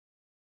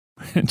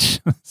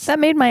 That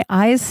made my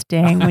eyes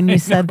sting when you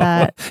said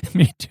that.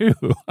 Me too.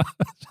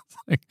 Just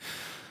like,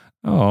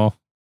 oh.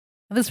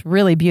 That's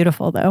really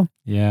beautiful, though.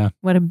 Yeah.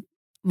 What a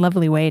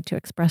lovely way to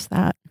express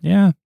that.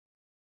 Yeah.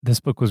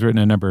 This book was written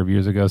a number of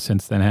years ago.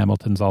 Since then,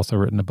 Hamilton's also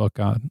written a book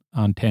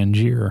on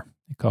Tangier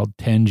called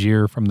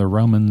Tangier from the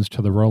Romans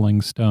to the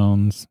Rolling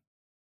Stones.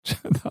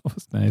 That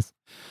was nice.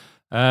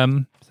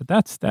 So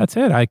that's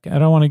it. I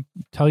don't want to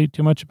tell you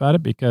too much about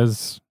it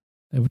because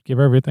it would give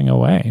everything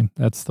away.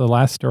 That's The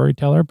Last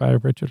Storyteller by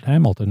Richard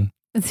Hamilton.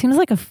 It seems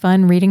like a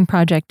fun reading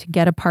project to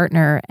get a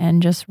partner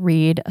and just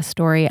read a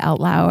story out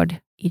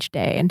loud each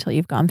day until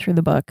you've gone through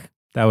the book.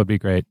 That would be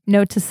great.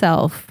 Note to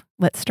self,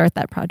 let's start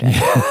that project.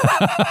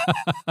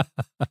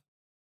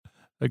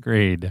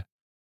 Agreed.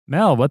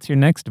 Mel, what's your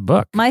next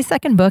book? My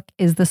second book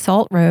is The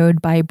Salt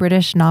Road by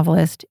British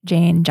novelist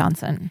Jane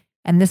Johnson.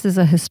 And this is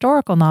a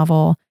historical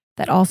novel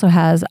that also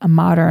has a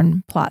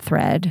modern plot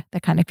thread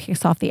that kind of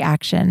kicks off the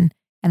action.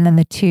 And then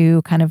the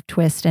two kind of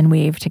twist and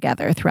weave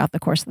together throughout the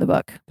course of the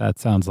book. That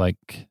sounds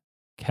like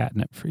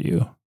catnip for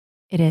you.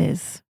 It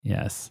is.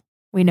 Yes.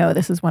 We know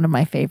this is one of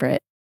my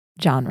favorite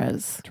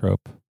genres.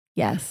 Trope.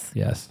 Yes.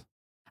 Yes.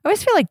 I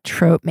always feel like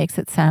trope makes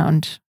it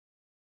sound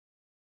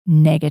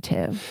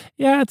negative.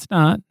 Yeah, it's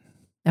not.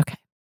 Okay.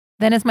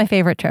 Then it's my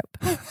favorite trope.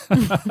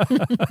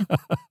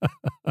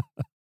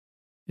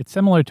 It's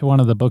similar to one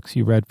of the books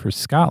you read for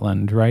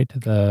Scotland, right?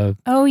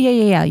 Oh,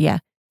 yeah.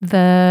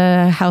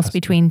 The House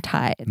Between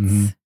Tides.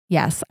 Mm-hmm.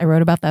 Yes, I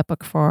wrote about that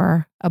book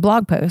for a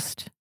blog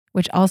post,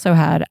 which also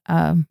had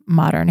a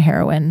modern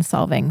heroine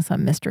solving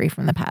some mystery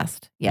from the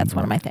past. Yeah, it's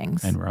one of my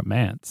things. And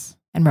romance.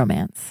 And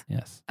romance.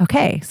 Yes.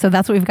 Okay, so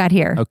that's what we've got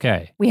here.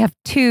 Okay. We have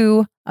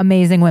two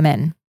amazing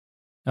women.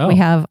 Oh. We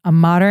have a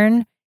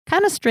modern,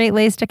 kind of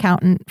straight-laced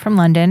accountant from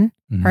London.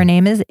 Mm-hmm. Her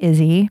name is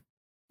Izzy.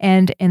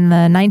 And in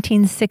the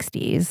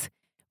 1960s,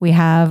 we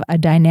have a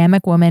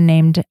dynamic woman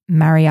named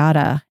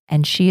Marietta,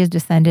 and she is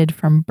descended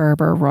from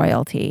Berber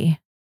royalty,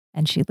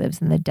 and she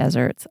lives in the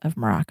deserts of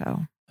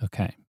Morocco.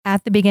 Okay.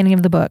 At the beginning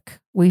of the book,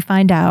 we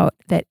find out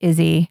that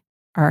Izzy,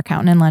 our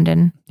accountant in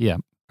London, yeah,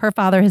 her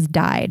father has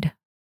died,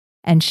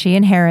 and she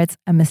inherits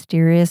a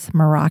mysterious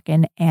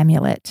Moroccan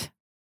amulet.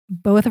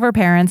 Both of her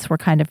parents were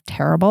kind of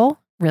terrible,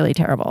 really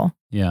terrible,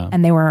 yeah,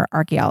 and they were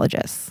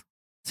archaeologists.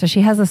 So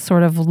she has a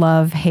sort of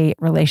love-hate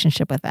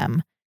relationship with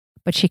them,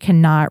 but she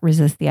cannot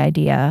resist the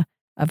idea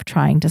of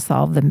trying to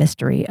solve the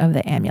mystery of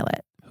the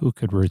amulet. Who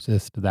could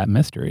resist that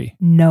mystery?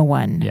 No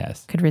one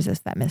Yes. could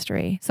resist that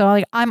mystery.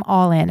 So I'm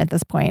all in at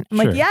this point. I'm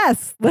Sure. like,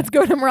 yes, let's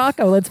go to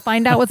Morocco. Let's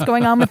find out what's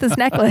going on with this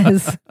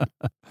necklace.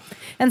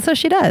 And so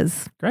she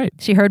does. Great.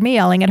 She heard me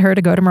yelling at her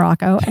to go to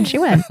Morocco, and she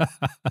went.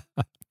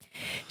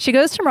 She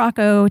goes to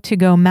Morocco to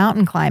go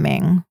mountain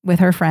climbing with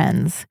her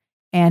friends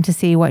and to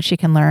see what she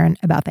can learn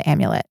about the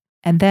amulet.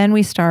 And then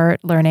we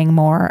start learning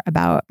more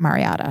about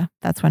Mariata.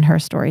 That's when her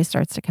story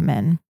starts to come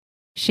in.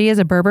 She is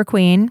a Berber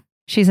queen.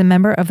 She's a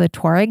member of the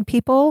Tuareg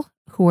people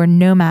who were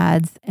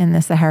nomads in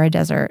the Sahara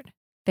Desert.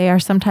 They are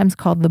sometimes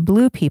called the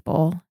blue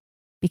people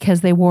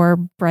because they wore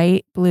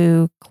bright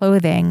blue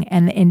clothing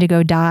and the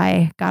indigo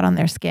dye got on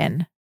their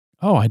skin.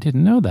 Oh, I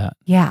didn't know that.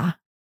 Yeah.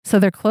 So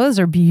their clothes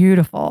are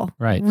beautiful.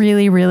 Right.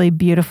 Really, really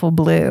beautiful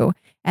blue.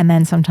 And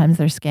then sometimes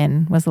their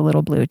skin was a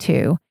little blue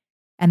too.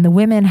 And the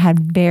women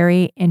had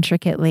very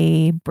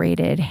intricately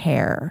braided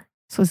hair.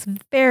 So it's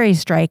very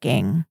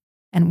striking.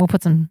 And we'll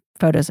put some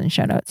photos in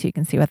show notes so you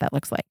can see what that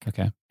looks like.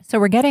 Okay. So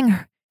we're getting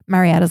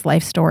Mariata's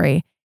life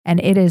story, and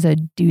it is a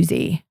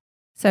doozy.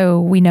 So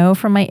we know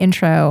from my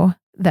intro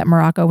that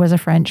Morocco was a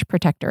French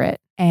protectorate,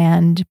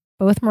 and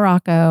both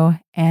Morocco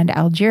and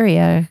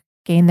Algeria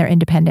gained their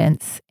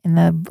independence in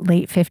the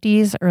late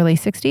 50s, early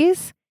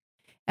 60s.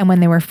 And when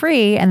they were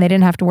free and they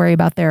didn't have to worry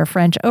about their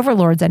French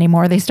overlords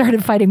anymore, they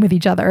started fighting with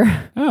each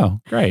other.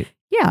 Oh, great.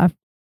 Yeah.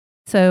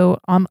 So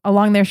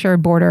along their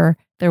shared border,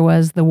 there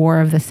was the War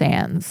of the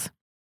Sands.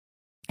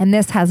 And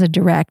this has a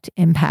direct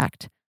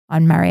impact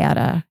on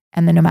Mariata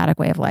and the nomadic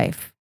way of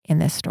life in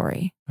this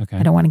story. Okay.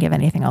 I don't want to give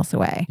anything else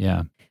away.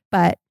 Yeah.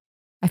 But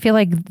I feel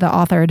like the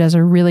author does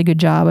a really good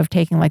job of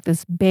taking like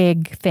this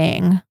big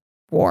thing,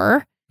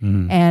 war,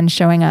 and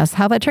showing us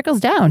how that trickles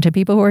down to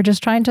people who are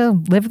just trying to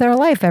live their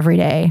life every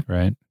day.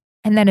 Right.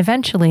 And then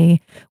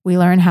eventually we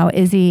learn how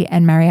Izzy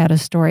and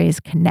Mariata's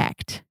stories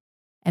connect.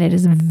 And it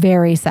is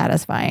very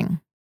satisfying.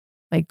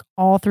 Like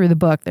all through the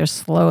book, they're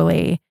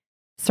slowly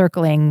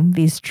circling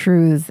these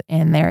truths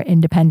in their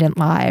independent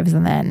lives.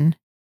 And then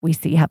we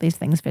see how these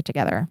things fit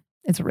together.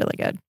 It's really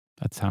good.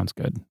 That sounds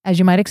good. As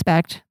you might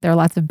expect, there are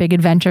lots of big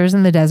adventures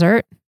in the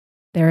desert.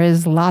 There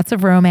is lots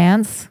of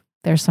romance.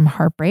 There's some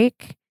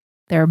heartbreak.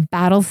 There are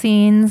battle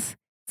scenes.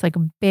 It's like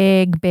a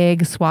big,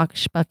 big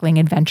swashbuckling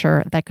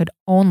adventure that could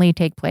only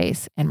take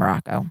place in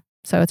Morocco.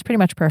 So it's pretty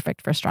much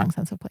perfect for a strong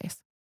sense of place.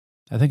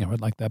 I think I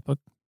would like that book.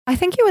 I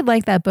think you would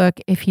like that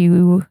book if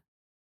you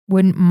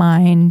wouldn't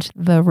mind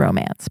the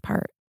romance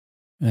part.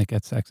 It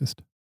gets sexist.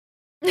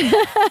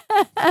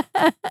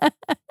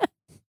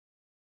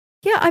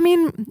 Yeah, I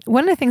mean,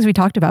 one of the things we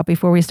talked about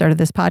before we started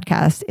this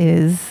podcast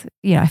is,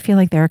 I feel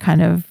like there are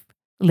kind of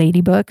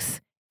lady books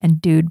and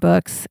dude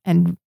books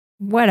and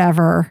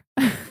whatever.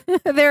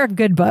 They're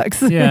good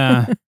books.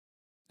 Yeah,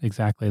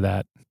 exactly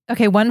that.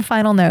 Okay, one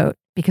final note,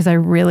 because I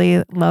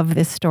really love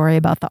this story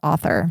about the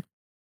author.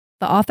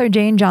 The author,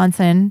 Jane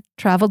Johnson,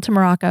 traveled to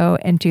Morocco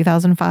in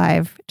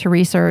 2005 to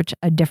research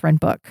a different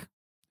book.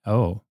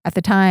 Oh. At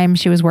the time,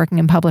 she was working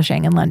in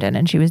publishing in London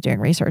and she was doing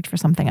research for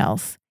something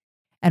else.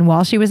 And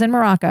while she was in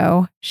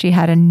Morocco, she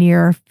had a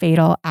near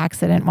fatal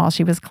accident while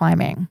she was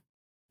climbing.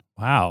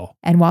 Wow.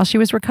 And while she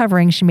was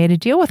recovering, she made a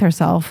deal with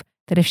herself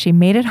that if she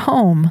made it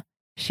home,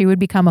 she would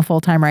become a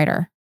full-time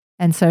writer.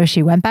 And so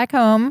she went back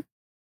home,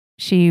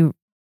 she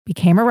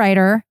became a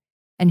writer,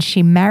 and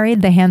she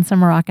married the handsome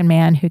Moroccan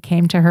man who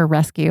came to her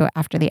rescue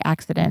after the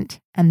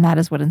accident. And that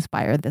is what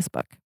inspired this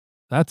book.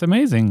 That's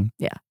amazing.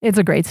 Yeah, it's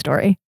a great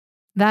story.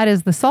 That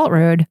is The Salt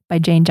Road by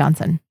Jane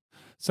Johnson.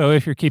 So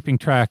if you're keeping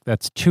track,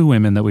 that's 2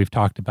 women that we've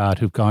talked about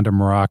who've gone to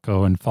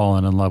Morocco and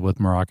fallen in love with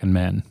Moroccan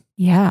men.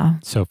 Yeah.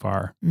 So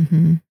far.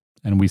 Mm-hmm.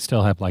 And we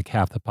still have like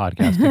half the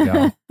podcast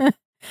to go.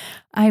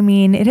 I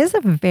mean, it is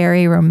a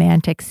very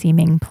romantic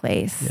seeming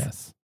place.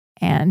 Yes.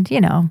 And,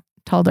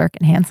 tall, dark,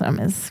 and handsome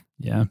is...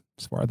 Yeah.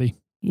 Swarthy.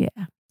 Yeah.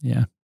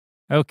 Yeah.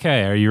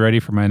 Okay. Are you ready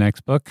for my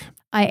next book?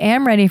 I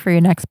am ready for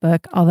your next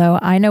book, although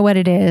I know what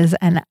it is,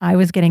 and I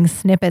was getting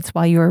snippets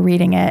while you were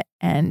reading it,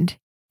 and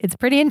it's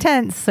pretty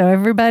intense. So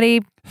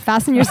everybody,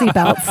 fasten your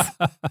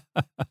seatbelts.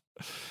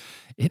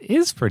 It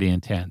is pretty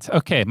intense.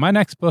 Okay. My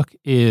next book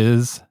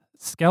is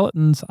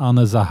Skeletons on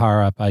the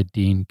Sahara by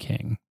Dean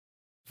King.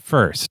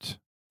 First,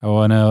 I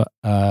want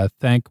to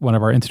thank one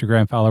of our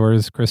Instagram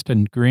followers,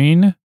 Kristen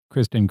Green.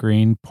 Kristen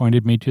Green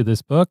pointed me to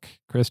this book.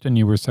 Kristen,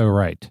 you were so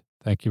right.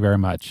 Thank you very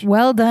much.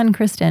 Well done,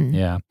 Kristen.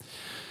 Yeah.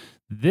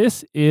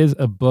 This is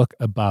a book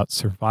about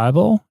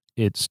survival.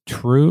 It's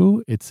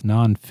true. It's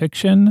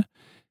nonfiction.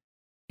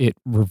 It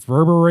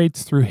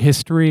reverberates through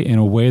history in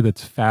a way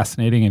that's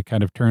fascinating and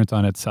kind of turns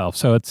on itself.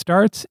 So it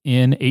starts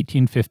in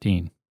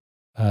 1815.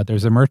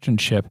 There's a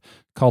merchant ship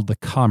called the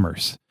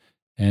Commerce,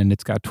 and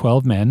it's got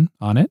 12 men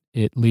on it.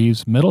 It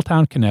leaves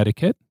Middletown,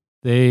 Connecticut.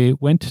 They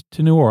went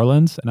to New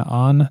Orleans and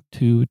on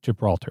to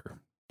Gibraltar.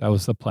 That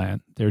was the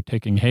plan. They were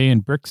taking hay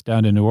and bricks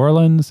down to New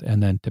Orleans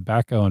and then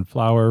tobacco and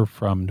flour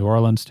from New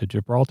Orleans to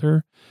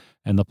Gibraltar.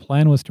 And the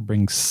plan was to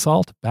bring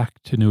salt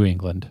back to New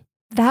England.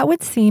 That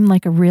would seem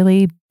like a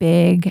really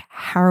big,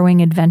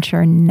 harrowing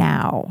adventure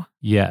now.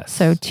 Yes.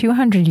 So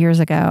 200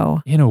 years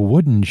ago. In a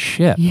wooden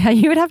ship. Yeah,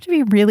 you would have to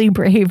be really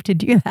brave to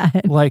do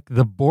that. Like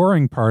the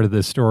boring part of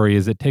this story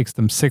is it takes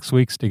them 6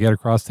 weeks to get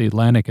across the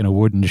Atlantic in a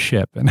wooden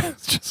ship. And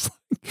it's just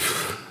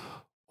like,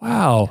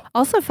 wow.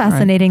 Also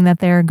fascinating that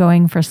they're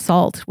going for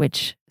salt,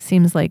 which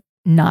seems like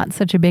not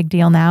such a big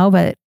deal now,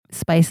 but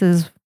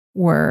spices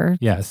were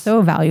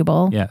so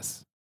valuable.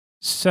 Yes.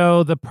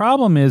 So the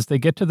problem is they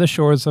get to the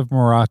shores of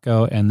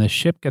Morocco and the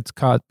ship gets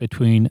caught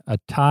between a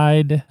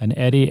tide, an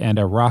eddy, and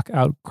a rock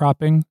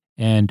outcropping.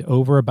 And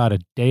over about a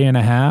day and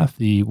a half,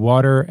 the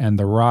water and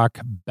the rock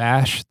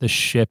bash the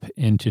ship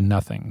into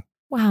nothing.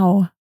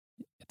 Wow.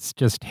 It's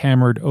just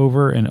hammered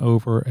over and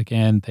over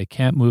again. They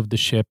can't move the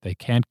ship. They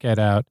can't get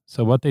out.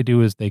 So what they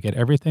do is they get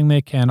everything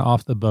they can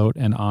off the boat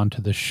and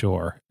onto the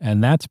shore.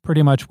 And that's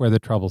pretty much where the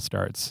trouble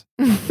starts.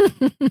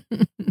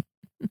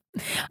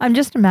 I'm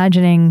just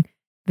imagining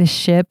the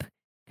ship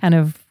kind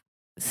of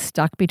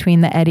stuck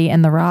between the eddy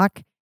and the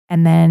rock,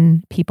 and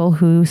then people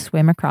who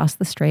swim across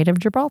the Strait of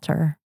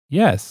Gibraltar.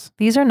 Yes.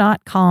 These are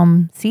not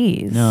calm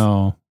seas.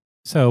 No.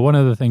 So one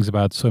of the things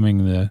about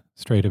swimming the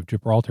Strait of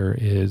Gibraltar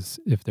is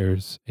if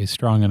there's a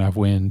strong enough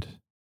wind,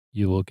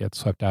 you will get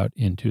swept out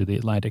into the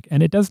Atlantic.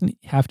 And it doesn't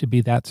have to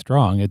be that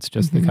strong. It's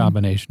just the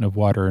combination of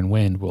water and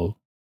wind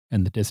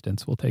and the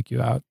distance will take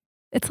you out.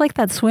 It's like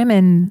that swim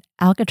in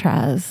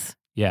Alcatraz.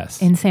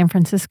 Yes. In San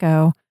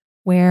Francisco,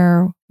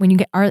 where when you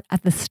are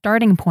at the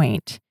starting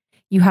point,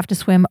 you have to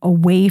swim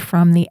away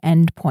from the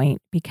end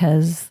point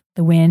because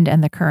the wind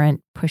and the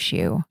current push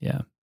you.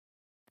 Yeah.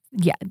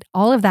 Yeah.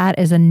 All of that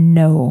is a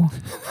no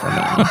for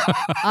me.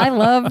 I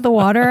love the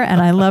water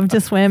and I love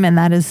to swim, and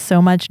that is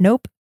so much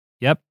nope.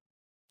 Yep.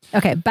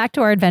 Okay. Back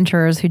to our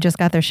adventurers who just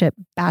got their ship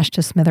bashed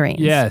to smithereens.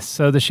 Yes.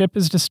 So the ship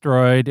is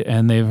destroyed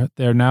and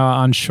they're now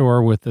on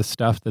shore with the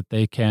stuff that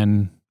they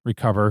can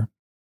recover.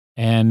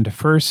 And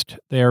first,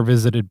 they are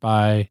visited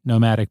by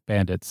nomadic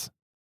bandits.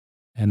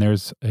 And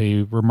there's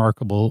a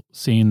remarkable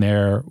scene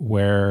there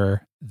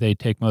where they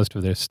take most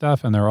of their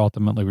stuff and they're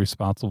ultimately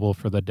responsible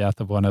for the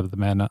death of one of the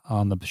men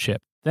on the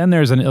ship. Then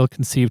there's an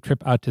ill-conceived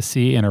trip out to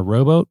sea in a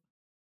rowboat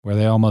where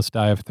they almost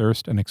die of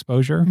thirst and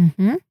exposure.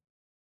 Mm-hmm.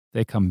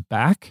 They come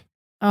back.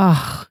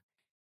 Oh,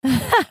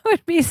 that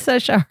would be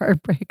such a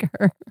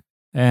heartbreaker.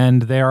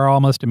 And they are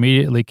almost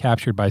immediately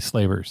captured by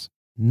slavers.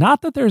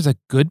 Not that there's a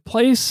good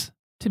place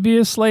to be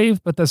a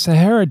slave, but the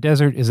Sahara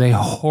Desert is a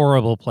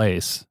horrible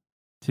place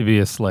to be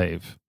a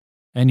slave.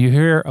 And you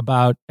hear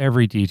about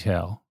every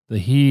detail, the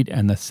heat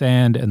and the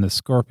sand and the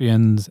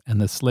scorpions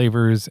and the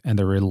slavers and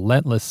the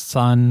relentless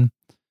sun.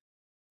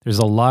 There's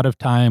a lot of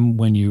time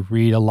when you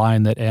read a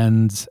line that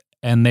ends,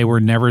 and they were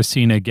never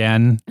seen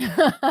again.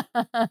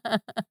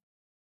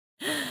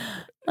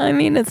 I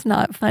mean, it's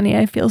not funny.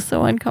 I feel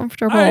so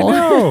uncomfortable. I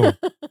know.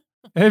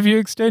 If you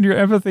extend your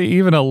empathy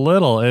even a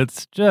little,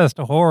 it's just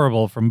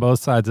horrible from both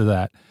sides of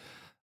that.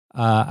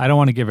 I don't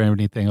want to give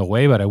anything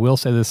away, but I will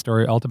say this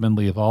story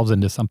ultimately evolves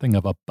into something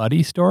of a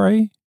buddy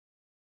story.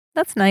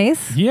 That's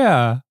nice.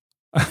 Yeah.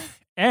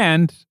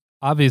 And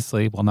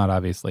obviously, well, not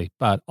obviously,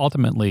 but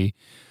ultimately,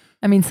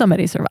 I mean,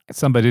 somebody survived.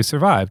 Somebody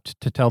survived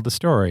to tell the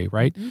story,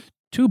 right? Mm-hmm.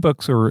 2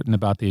 books were written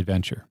about the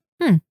adventure.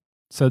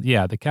 So,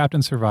 yeah, the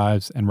captain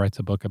survives and writes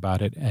a book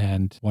about it,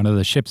 and one of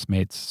the ship's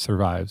mates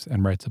survives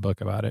and writes a book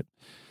about it.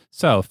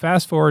 So,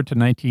 fast forward to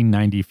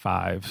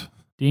 1995.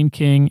 Dean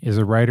King is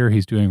a writer.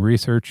 He's doing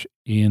research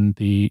in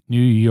the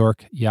New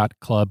York Yacht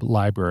Club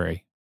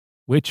Library,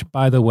 which,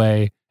 by the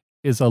way,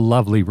 is a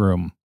lovely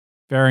room.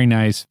 Very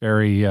nice,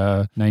 very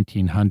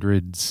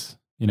 1900s,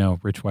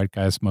 rich white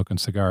guys smoking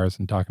cigars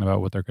and talking about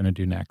what they're going to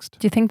do next.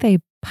 Do you think they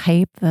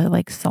pipe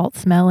the salt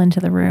smell into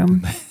the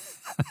room?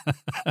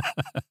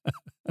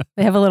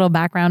 They have a little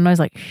background noise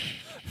like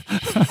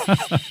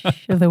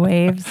of the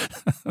waves.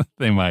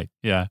 They might,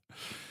 yeah.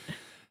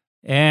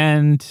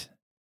 And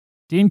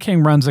Dean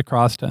King runs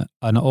across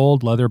an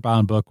old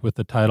leather-bound book with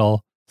the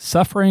title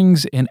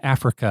Sufferings in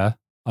Africa,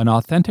 an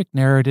authentic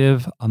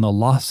narrative on the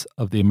loss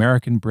of the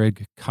American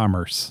brig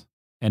Commerce.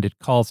 And it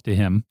calls to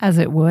him. As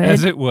it would.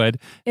 As it would.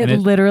 It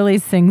literally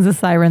sings a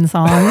siren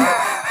song.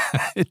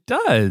 It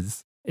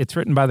does. It's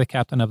written by the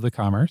captain of the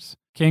Commerce.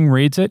 King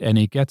reads it and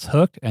he gets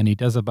hooked and he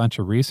does a bunch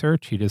of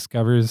research. He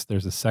discovers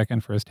there's a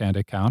second first-hand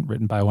account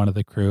written by one of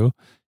the crew.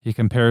 He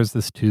compares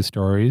these 2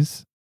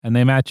 stories and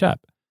they match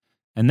up.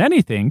 And then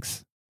he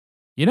thinks,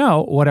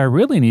 what I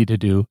really need to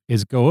do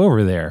is go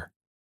over there.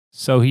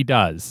 So he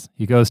does.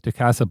 He goes to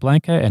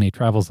Casablanca and he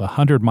travels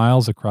 100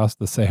 miles across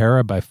the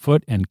Sahara by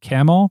foot and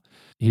camel.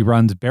 He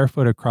runs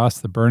barefoot across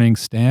the burning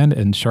sand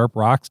and sharp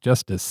rocks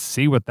just to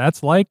see what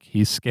that's like.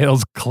 He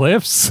scales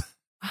cliffs.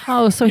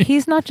 Oh, so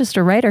he's not just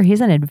a writer, he's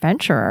an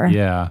adventurer.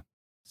 Yeah.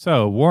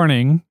 So,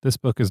 warning, this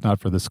book is not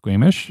for the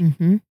squeamish.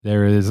 Mm-hmm.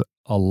 There is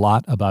a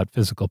lot about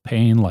physical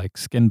pain like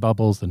skin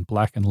bubbles and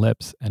blackened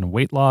lips and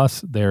weight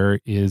loss.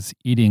 There is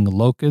eating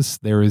locusts.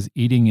 There is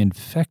eating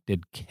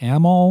infected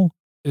camel.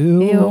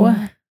 Ew.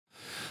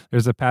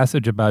 There's a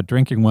passage about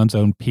drinking one's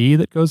own pee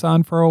that goes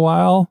on for a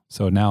while.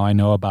 So now I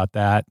know about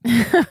that.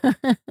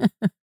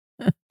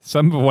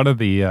 One of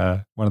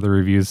the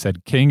reviews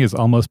said King is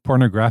almost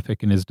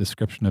pornographic in his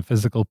description of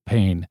physical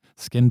pain.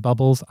 Skin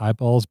bubbles,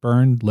 eyeballs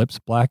burn, lips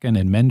blacken,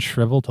 and men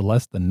shrivel to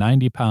less than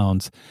 90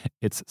 pounds.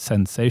 It's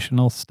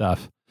sensational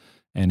stuff.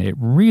 And it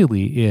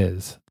really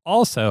is.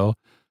 Also,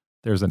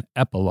 there's an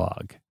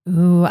epilogue.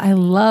 Ooh, I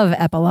love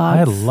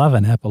epilogues. I love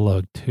an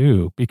epilogue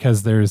too,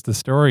 because there's the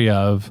story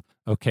of,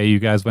 okay, you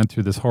guys went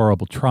through this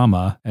horrible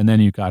trauma and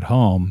then you got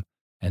home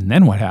and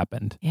then what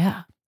happened?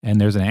 Yeah. And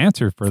there's an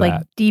answer for that.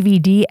 Like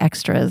DVD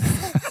extras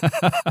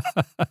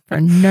for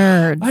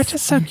nerds. I'm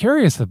just so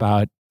curious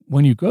about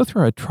when you go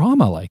through a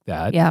trauma like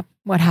that. Yeah.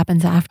 What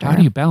happens after? How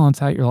do you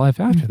balance out your life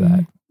after Mm-hmm.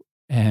 that?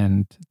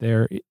 And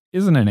there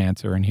isn't an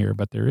answer in here,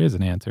 but there is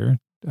an answer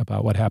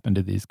about what happened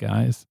to these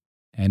guys.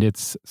 And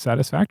it's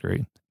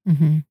satisfactory.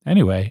 Mm-hmm.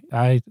 Anyway,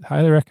 I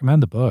highly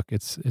recommend the book.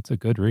 It's a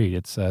good read.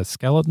 It's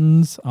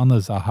Skeletons on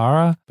the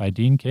Sahara by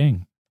Dean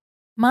King.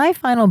 My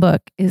final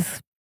book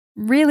is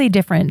really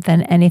different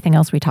than anything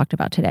else we talked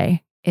about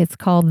today. It's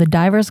called The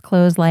Diver's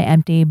Clothes Lie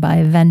Empty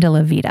by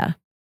Vendela Vida.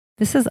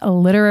 This is a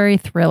literary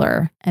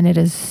thriller, and it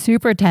is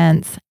super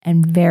tense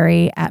and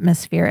very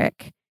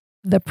atmospheric.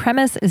 The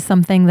premise is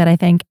something that I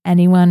think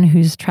anyone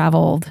who's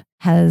traveled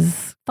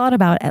has thought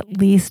about at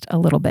least a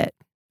little bit.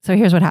 So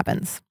here's what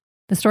happens.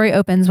 The story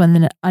opens when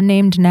the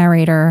unnamed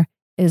narrator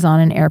is on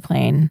an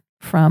airplane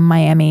from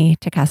Miami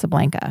to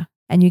Casablanca.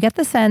 And you get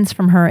the sense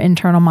from her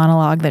internal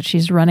monologue that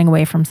she's running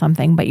away from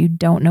something, but you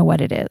don't know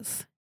what it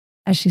is.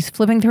 As she's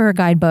flipping through her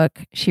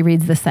guidebook, she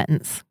reads this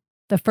sentence.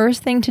 The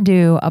first thing to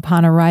do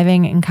upon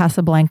arriving in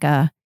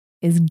Casablanca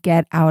is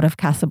get out of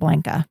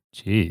Casablanca.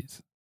 Jeez.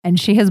 And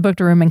she has booked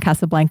a room in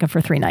Casablanca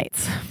for 3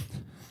 nights.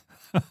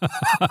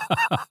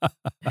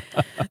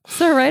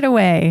 So right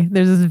away,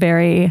 there's this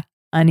very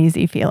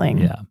uneasy feeling.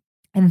 Yeah.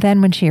 And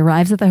then when she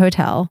arrives at the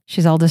hotel,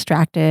 she's all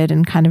distracted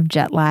and kind of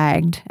jet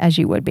lagged, as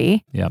you would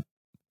be. Yep.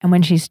 And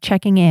when she's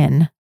checking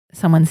in,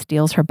 someone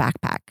steals her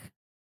backpack.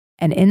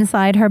 And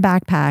inside her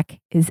backpack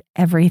is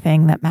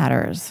everything that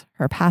matters.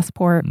 Her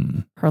passport,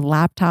 her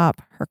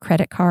laptop, her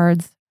credit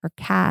cards, her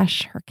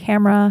cash, her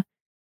camera,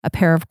 a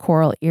pair of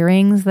coral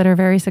earrings that are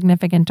very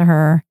significant to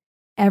her.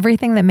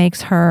 Everything that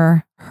makes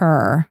her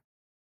her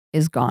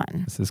is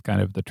gone. This is kind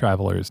of the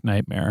traveler's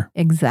nightmare.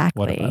 Exactly.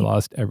 What if I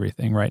lost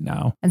everything right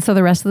now? And so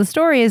the rest of the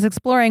story is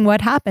exploring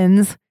what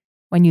happens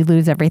when you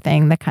lose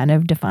everything that kind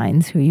of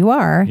defines who you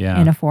are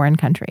in a foreign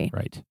country.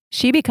 Right.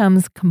 She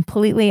becomes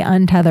completely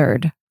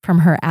untethered from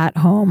her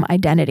at-home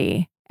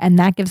identity, and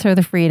that gives her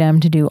the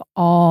freedom to do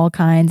all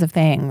kinds of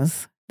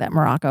things that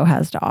Morocco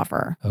has to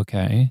offer.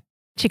 Okay.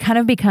 She kind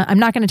of I'm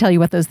not going to tell you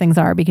what those things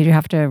are because you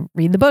have to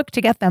read the book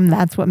to get them.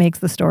 That's what makes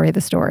the story.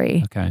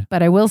 Okay.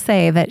 But I will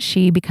say that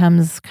she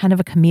becomes kind of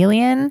a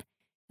chameleon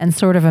and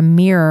sort of a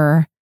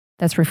mirror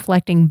that's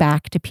reflecting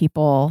back to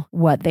people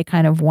what they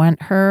kind of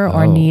want her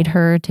or need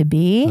her to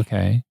be.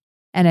 Okay.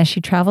 And as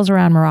she travels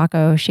around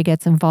Morocco, she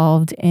gets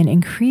involved in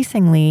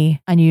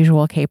increasingly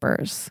unusual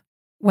capers.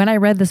 When I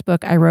read this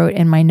book, I wrote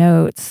in my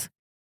notes,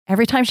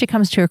 every time she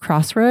comes to a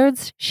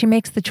crossroads, she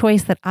makes the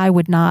choice that I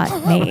would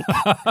not make.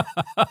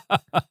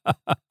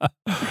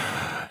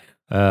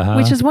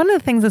 Which is one of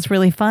the things that's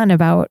really fun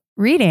about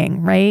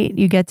reading, right?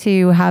 You get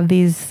to have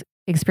these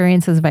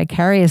experiences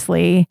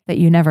vicariously that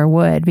you never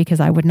would because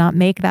I would not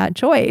make that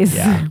choice.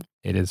 Yeah.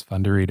 It is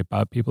fun to read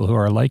about people who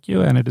are like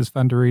you, and it is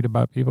fun to read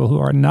about people who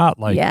are not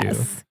like you.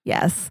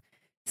 Yes.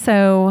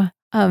 So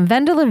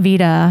Vendela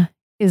Vida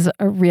is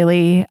a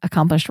really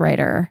accomplished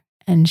writer,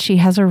 and she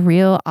has a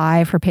real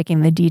eye for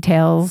picking the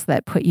details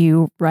that put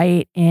you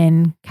right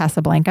in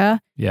Casablanca.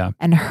 Yeah.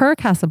 And her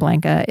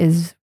Casablanca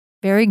is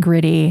very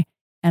gritty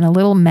and a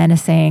little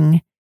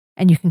menacing,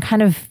 and you can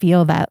kind of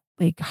feel that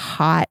like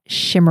hot,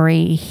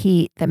 shimmery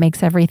heat that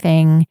makes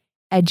everything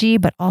edgy,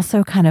 but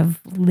also kind of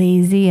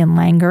lazy and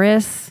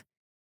languorous.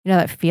 You know,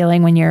 that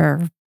feeling when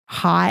you're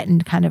hot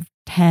and kind of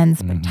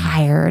tense, but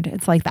tired.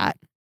 It's like that.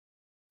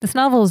 This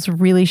novel is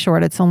really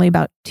short. It's only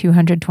about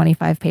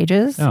 225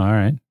 pages. Oh, all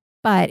right.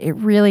 But it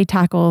really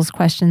tackles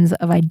questions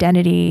of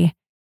identity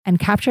and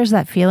captures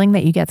that feeling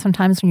that you get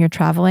sometimes when you're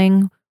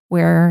traveling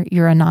where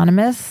you're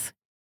anonymous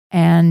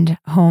and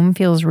home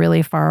feels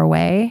really far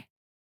away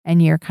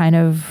and you're kind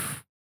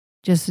of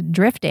just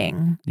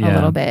drifting a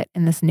little bit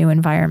in this new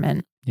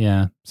environment.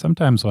 Yeah.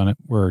 Sometimes when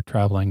we're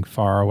traveling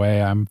far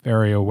away, I'm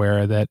very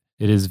aware that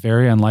it is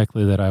very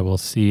unlikely that I will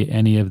see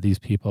any of these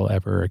people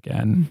ever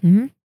again.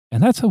 Mm-hmm.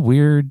 And that's a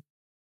weird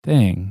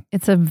thing.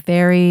 It's a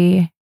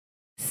very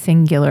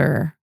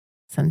singular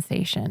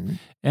sensation.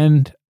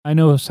 And I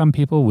know some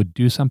people would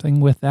do something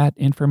with that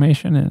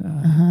information.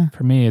 And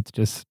for me, it's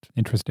just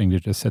interesting to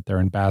just sit there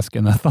and bask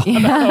in the thought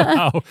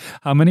of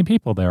how many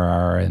people there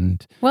are.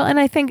 And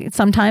I think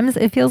sometimes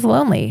it feels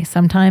lonely.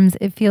 Sometimes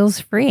it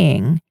feels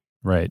freeing.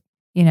 Right.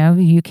 You know,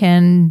 you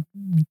can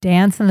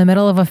dance in the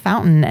middle of a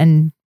fountain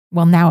and,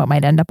 well, now it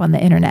might end up on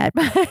the internet,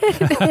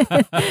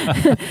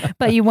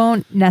 but you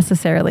won't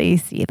necessarily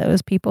see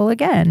those people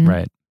again.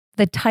 Right.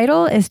 The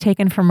title is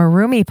taken from a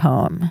Rumi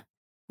poem,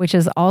 which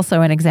is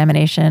also an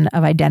examination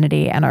of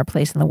identity and our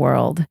place in the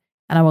world.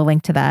 And I will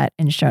link to that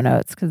in show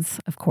notes because,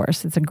 of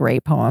course, it's a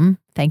great poem.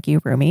 Thank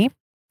you, Rumi.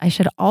 I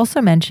should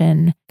also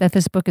mention that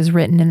this book is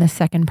written in the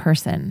second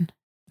person.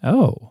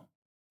 Oh,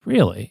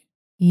 really?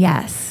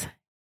 Yes.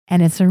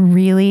 And it's a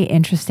really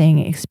interesting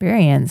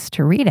experience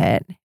to read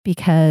it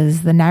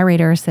because the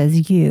narrator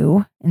says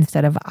you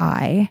instead of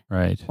I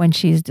Right. when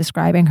she's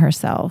describing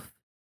herself.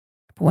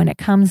 But when it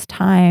comes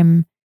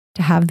time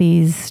to have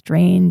these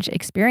strange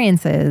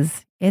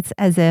experiences, it's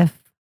as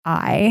if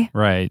I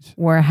Right.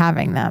 were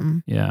having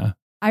them. Yeah.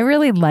 I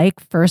really like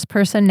first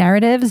person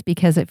narratives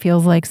because it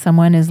feels like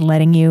someone is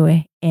letting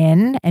you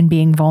in and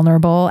being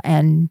vulnerable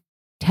and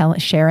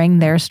sharing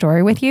their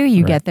story with you.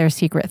 You Right. get their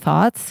secret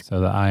thoughts.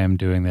 So that I am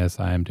doing this,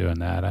 I am doing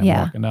that. I'm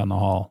Yeah. walking down the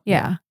hall.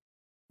 Yeah.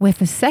 With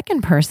the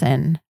second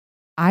person,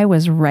 I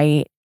was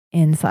right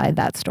inside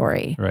that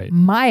story. Right.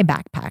 My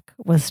backpack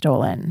was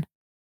stolen.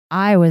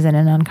 I was in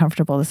an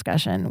uncomfortable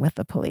discussion with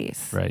the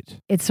police. Right.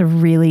 It's a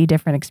really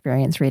different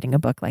experience reading a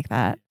book like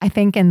that. I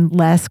think in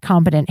less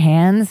competent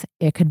hands,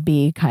 it could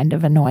be kind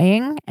of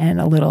annoying and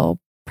a little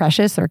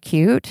precious or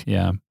cute.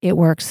 Yeah. It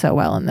works so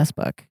well in this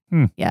book.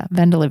 Hmm. Yeah,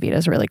 Vendela Vida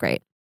is really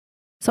great.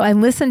 So I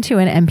listened to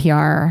an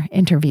NPR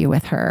interview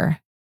with her,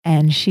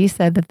 and she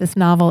said that this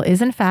novel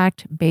is in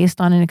fact based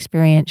on an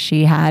experience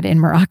she had in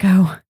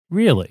Morocco.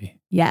 Really?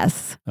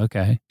 Yes.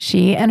 Okay.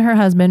 She and her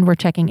husband were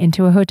checking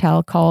into a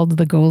hotel called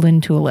the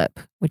Golden Tulip,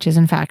 which is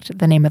in fact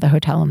the name of the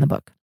hotel in the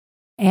book.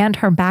 And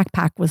her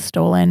backpack was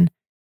stolen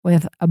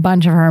with a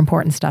bunch of her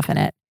important stuff in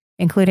it,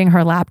 including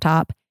her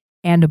laptop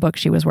and a book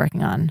she was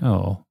working on.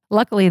 Oh,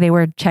 Luckily, they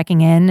were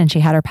checking in and she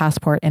had her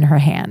passport in her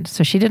hand.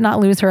 So she did not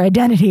lose her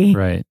identity.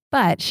 right.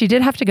 But she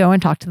did have to go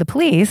and talk to the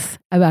police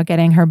about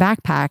getting her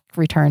backpack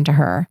returned to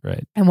her.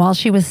 Right. And while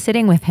she was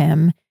sitting with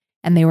him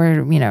and they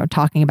were,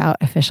 talking about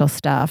official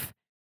stuff,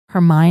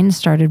 her mind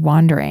started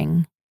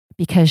wandering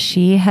because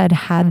she had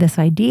had this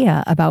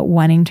idea about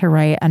wanting to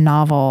write a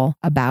novel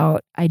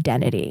about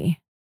identity.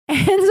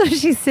 And so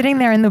she's sitting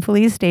there in the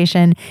police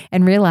station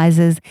and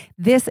realizes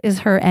this is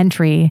her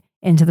entry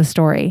into the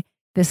story.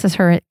 This is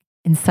her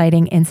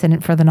inciting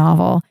incident for the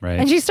novel. Right.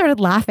 And she started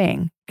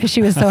laughing because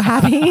she was so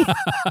happy.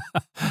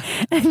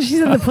 And she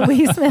said the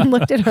policeman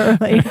looked at her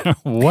like,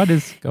 What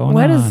is going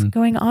what on? is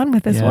going on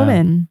with this Yeah.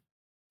 woman?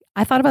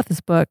 I thought about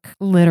this book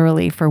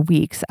literally for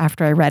weeks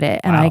after I read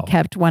it, and I Wow.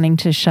 kept wanting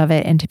to shove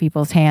it into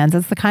people's hands.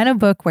 It's the kind of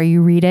book where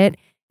you read it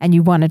and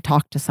you want to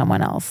talk to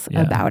someone else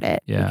Yeah. about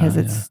it Yeah, because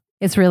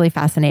it's really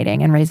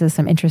fascinating and raises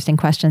some interesting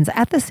questions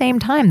at the same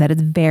time that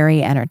it's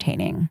very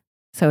entertaining.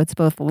 So it's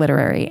both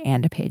literary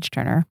and a page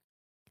turner.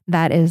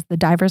 That is The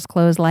Diver's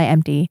Clothes Lie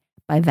Empty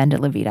by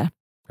Vendela Vida.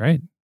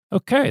 Great.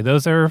 Okay,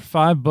 those are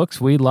 5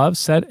 books we love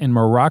set in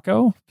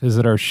Morocco.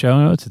 Visit our show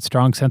notes at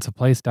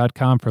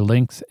strongsenseofplace.com for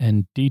links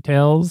and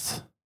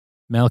details.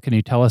 Mel, can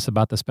you tell us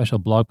about the special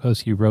blog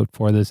post you wrote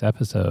for this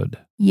episode?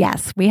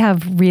 Yes, we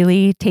have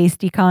really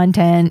tasty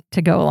content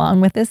to go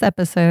along with this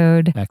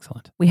episode.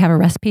 Excellent. We have a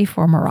recipe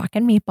for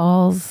Moroccan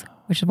meatballs,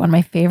 which is one of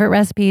my favorite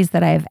recipes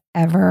that I've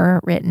ever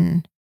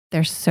written.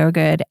 They're so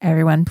good.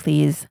 Everyone,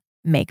 please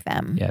make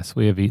them. Yes,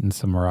 we have eaten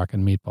some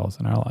Moroccan meatballs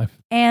in our life.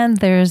 And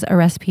there's a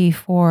recipe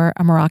for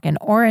a Moroccan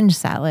orange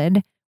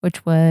salad,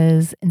 which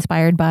was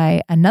inspired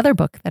by another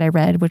book that I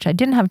read, which I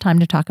didn't have time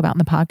to talk about in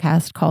the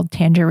podcast, called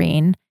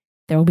Tangerine.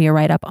 There will be a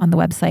write-up on the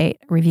website,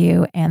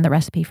 review, and the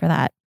recipe for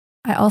that.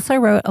 I also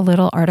wrote a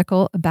little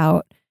article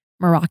about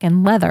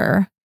Moroccan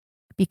leather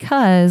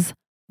because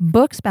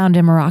books bound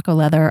in Morocco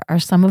leather are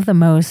some of the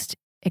most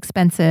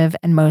expensive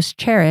and most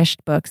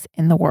cherished books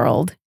in the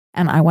world.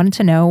 And I wanted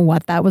to know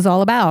what that was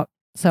all about.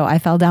 So I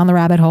fell down the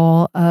rabbit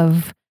hole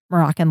of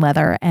Moroccan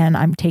leather, and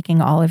I'm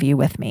taking all of you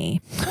with me.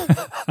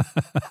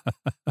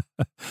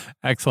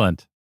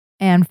 Excellent.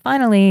 And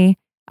finally,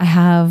 I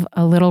have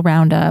a little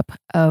roundup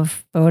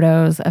of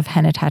photos of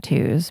henna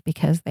tattoos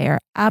because they are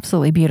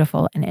absolutely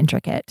beautiful and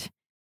intricate.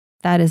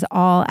 That is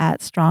all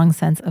at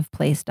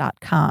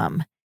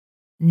strongsenseofplace.com.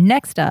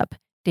 Next up,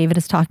 David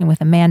is talking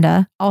with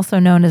Amanda, also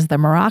known as the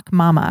Morocco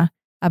Mama,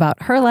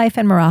 about her life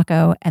in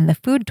Morocco and the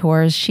food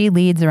tours she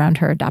leads around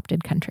her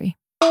adopted country.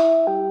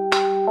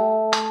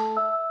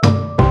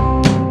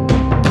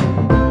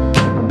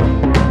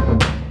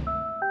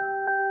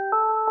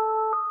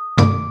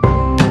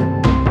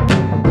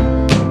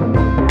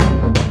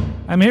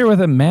 I'm here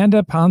with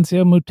Amanda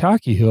Ponzio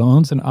Mutaki, who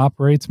owns and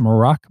operates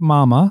Morocco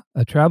Mama,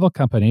 a travel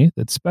company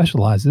that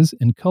specializes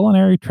in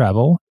culinary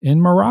travel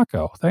in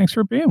Morocco. Thanks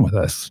for being with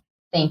us.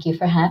 Thank you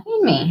for having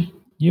me.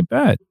 You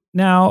bet.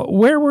 Now,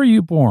 where were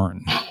you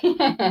born?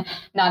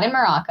 Not in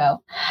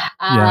Morocco.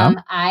 Yeah.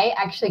 I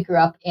actually grew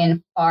up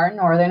in far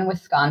northern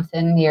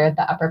Wisconsin near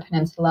the Upper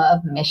Peninsula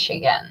of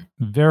Michigan.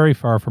 Very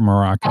far from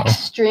Morocco.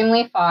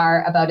 Extremely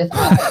far, about as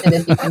opposite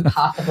as you can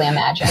possibly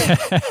imagine.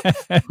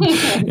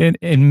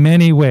 in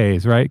many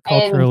ways, right?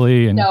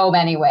 Culturally and so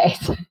many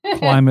ways.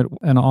 climate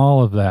and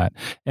all of that.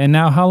 And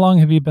now, how long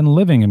have you been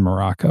living in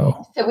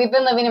Morocco? So we've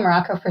been living in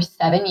Morocco for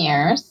 7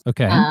 years.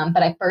 Okay.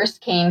 But I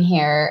first came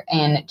here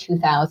in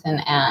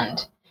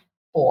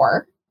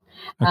 2004.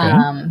 Okay.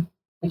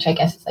 Which I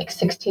guess is like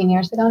 16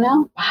 years ago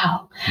now.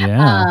 Wow.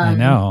 Yeah, I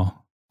know.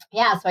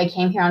 yeah, so I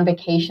came here on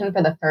vacation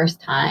for the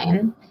first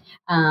time.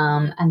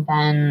 And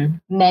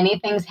then many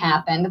things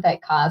happened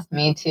that caused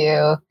me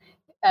to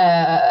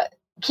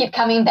keep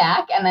coming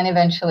back and then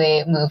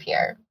eventually move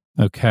here.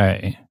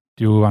 Okay.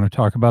 Do you want to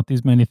talk about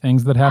these many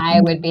things that happened?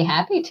 I would be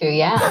happy to,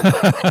 yeah.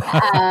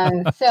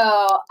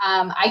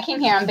 I came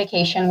here on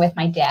vacation with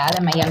my dad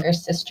and my younger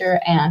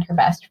sister and her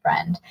best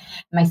friend.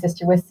 My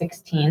sister was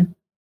 16.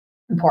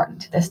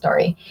 Important to this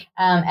story.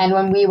 And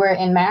when we were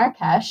in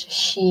Marrakesh,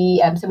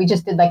 so we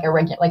just did like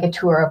a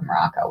tour of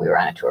Morocco. We were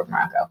on a tour of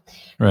Morocco.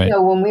 Right.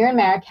 So when we were in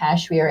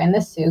Marrakesh, we were in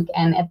the souk,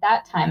 and at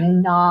that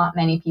time, not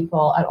many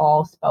people at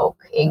all spoke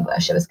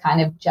English. It was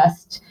kind of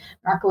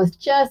Morocco was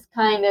just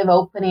kind of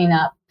opening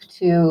up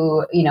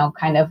to,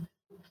 kind of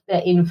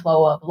the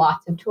inflow of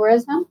lots of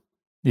tourism.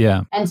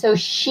 Yeah. And so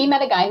she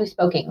met a guy who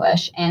spoke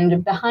English,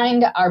 and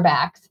behind our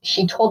backs,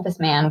 she told this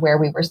man where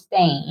we were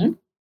staying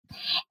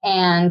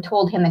and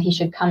told him that he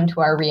should come to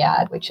our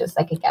riad, which is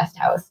like a guest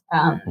house.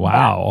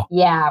 Wow.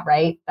 Yeah,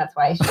 right. That's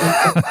why she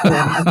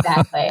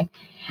exactly.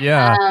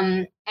 Yeah.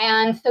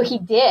 And so he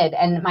did.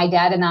 And my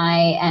dad and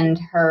I and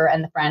her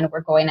and the friend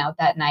were going out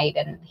that night.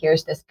 And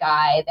here's this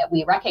guy that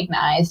we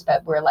recognized,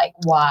 but we're like,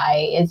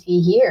 why is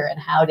he here? And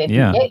how did he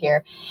get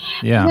here?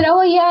 Yeah. He said,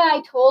 oh, yeah,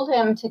 I told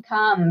him to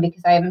come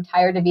because I'm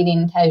tired of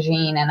eating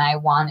tagine and I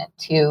wanted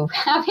to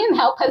have him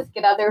help us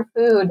get other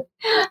food.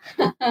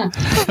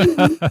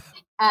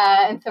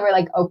 And so we're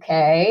like,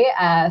 okay.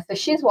 So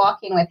she's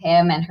walking with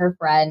him and her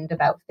friend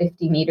about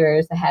 50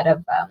 meters ahead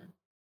of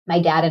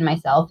my dad and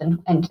myself.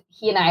 And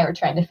he and I were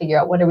trying to figure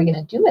out, what are we going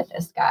to do with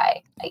this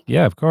guy? Like,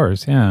 yeah, of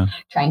course. Yeah.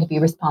 Trying to be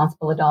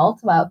responsible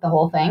adults about the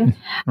whole thing.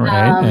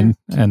 Right.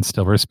 And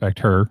still respect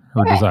her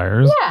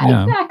desires.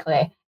 Yeah,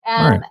 exactly.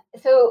 Right.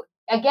 So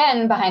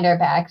again, behind our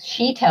backs,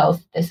 she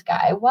tells this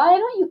guy, why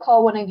don't you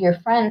call one of your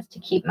friends to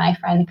keep my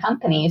friend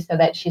company so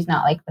that she's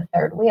not like the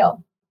third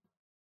wheel?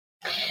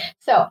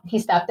 So he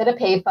stopped at a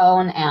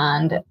payphone,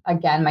 and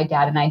again, my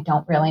dad and I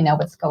don't really know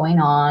what's going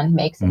on,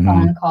 makes a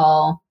phone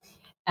call,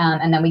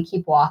 and then we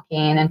keep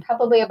walking, and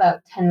probably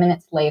about 10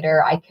 minutes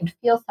later, I could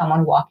feel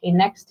someone walking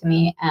next to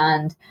me,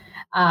 and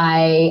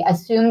I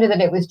assumed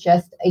that it was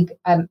just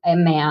a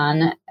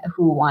man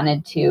who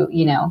wanted to,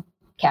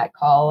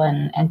 catcall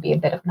and be a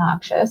bit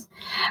obnoxious.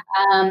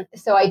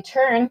 So I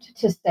turned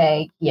to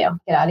say, get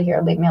out of here,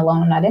 leave me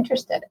alone, I'm not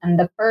interested. And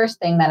the first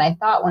thing that I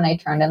thought when I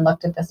turned and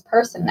looked at this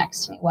person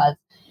next to me was,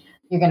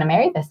 you're going to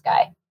marry this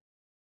guy.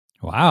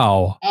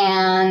 Wow.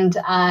 And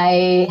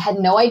I had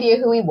no idea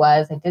who he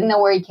was. I didn't know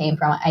where he came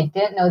from. I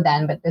didn't know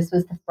then, but this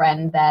was the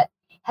friend that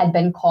had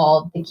been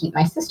called to keep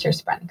my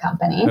sister's friend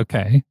company.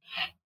 Okay.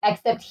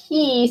 Except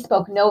he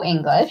spoke no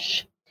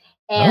English.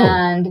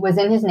 And was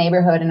in his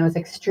neighborhood and was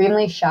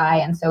extremely shy.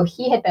 And so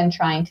he had been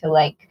trying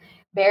to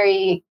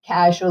very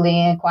casually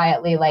and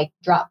quietly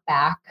drop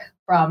back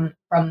from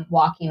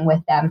walking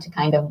with them to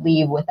kind of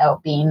leave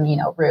without being,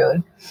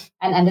 rude,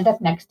 and ended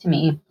up next to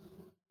me.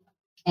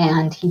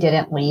 And he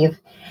didn't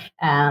leave.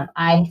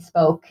 I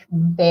spoke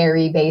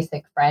very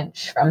basic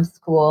French from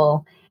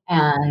school,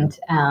 and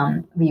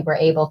we were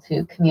able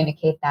to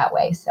communicate that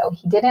way. So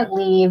he didn't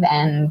leave,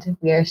 and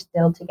we are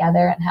still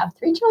together and have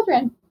 3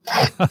 children.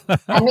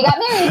 And we got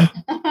married.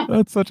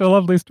 That's such a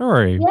lovely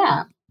story.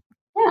 Yeah.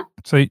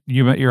 So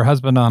you met your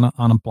husband on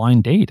a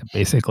blind date,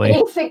 basically.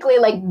 Basically,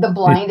 the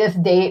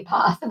blindest date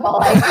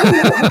possible.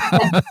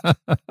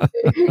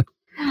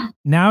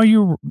 Now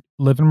you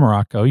live in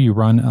Morocco. You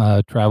run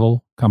a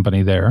travel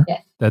company there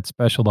that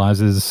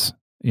specializes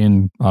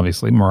in,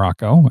 obviously,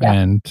 Morocco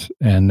and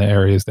the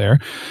areas there.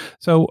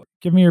 So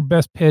give me your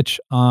best pitch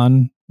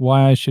on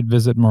why I should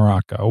visit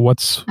Morocco. What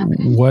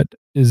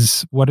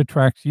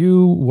attracts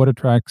you? What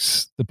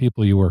attracts the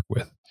people you work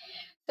with?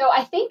 So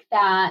I think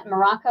that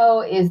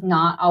Morocco is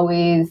not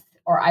always,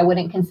 or I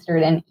wouldn't consider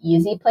it an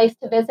easy place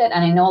to visit.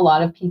 And I know a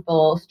lot of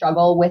people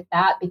struggle with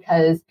that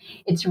because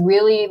it's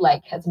really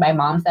as my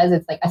mom says,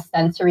 it's like a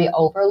sensory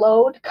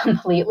overload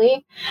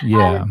completely.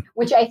 Yeah.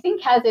 Which I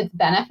think has its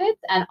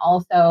benefits and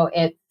also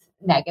its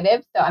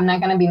negative. So I'm not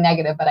going to be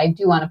negative, but I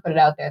do want to put it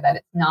out there that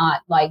it's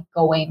not like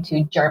going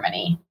to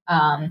Germany.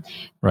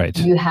 Right.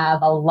 You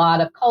have a lot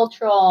of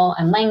cultural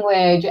and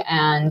language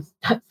and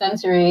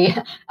sensory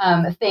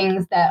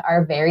things that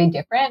are very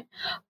different.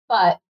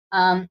 But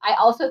I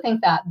also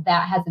think that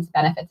has its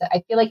benefits.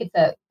 I feel like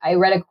I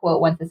read a quote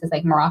once that says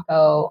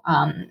Morocco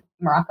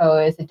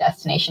is a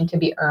destination to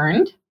be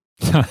earned.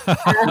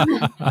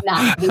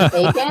 Not to be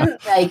taken.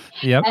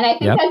 And I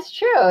think that's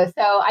true.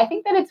 So I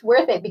think that it's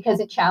worth it because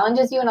it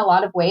challenges you in a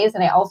lot of ways.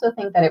 And I also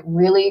think that it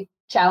really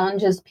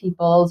challenges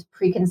people's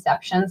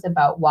preconceptions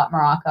about what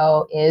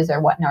Morocco is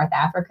or what North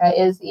Africa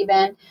is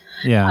even.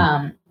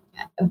 Yeah.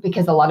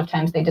 Because a lot of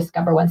times they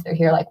discover once they're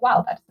here,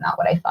 wow, that's not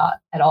what I thought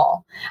at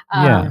all.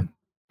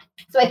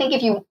 So I think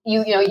if you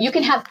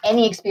can have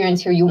any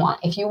experience here you want.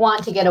 If you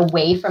want to get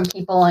away from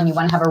people and you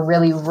want to have a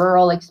really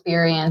rural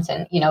experience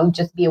and,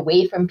 just be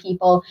away from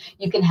people,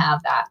 you can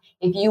have that.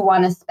 If you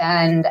want to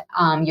spend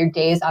your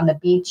days on the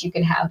beach, you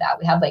can have that.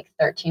 We have like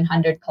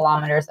 1,300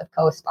 kilometers of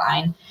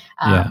coastline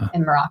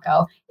in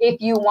Morocco.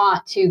 If you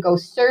want to go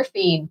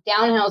surfing,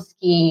 downhill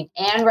skiing,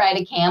 and ride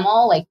a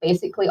camel, like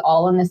basically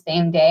all in the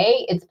same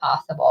day, it's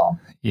possible.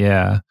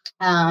 Yeah.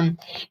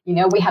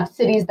 We have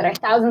cities that are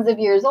thousands of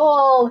years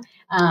old,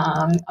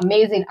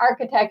 amazing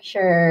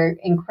architecture,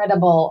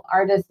 incredible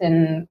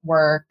artisan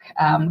work,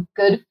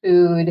 good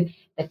food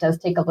that does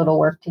take a little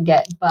work to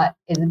get, but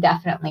is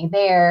definitely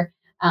there.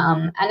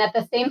 And at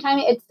the same time,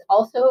 it's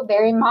also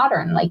very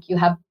modern. Like you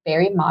have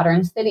very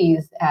modern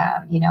cities.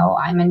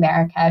 I'm in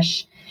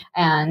Marrakesh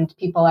and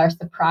people are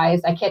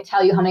surprised. I can't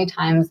tell you how many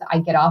times I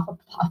get off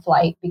a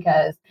flight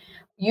because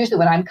usually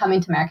when I'm coming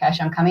to Marrakesh,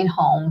 I'm coming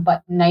home,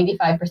 but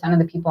 95% of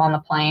the people on the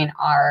plane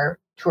are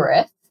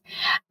tourists.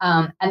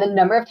 And the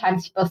number of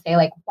times people say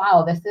like,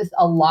 wow, this is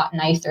a lot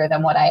nicer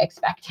than what I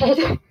expected.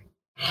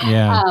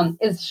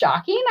 Is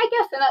shocking, I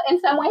guess,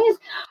 in some ways.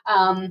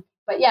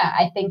 But yeah,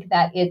 I think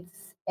that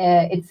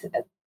it's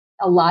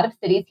a lot of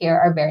cities here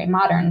are very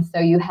modern. So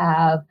you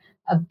have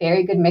a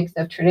very good mix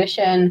of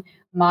tradition,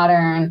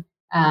 modern,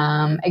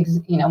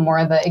 more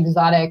of the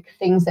exotic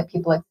things that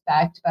people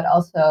expect, but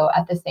also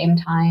at the same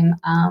time,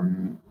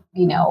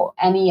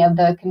 any of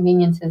the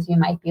conveniences you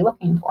might be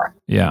looking for.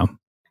 Yeah.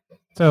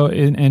 So,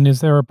 and is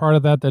there a part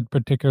of that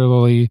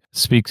particularly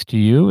speaks to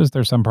you? Is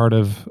there some part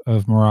of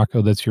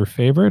Morocco that's your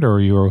favorite, or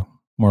you're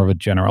more of a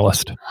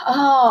generalist?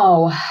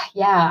 Oh,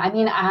 yeah. I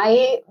mean,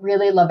 I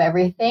really love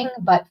everything,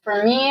 but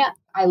for me,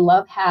 I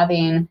love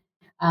having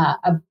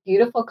a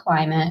beautiful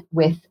climate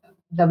with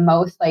the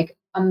most like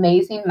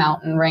amazing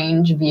mountain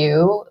range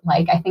view.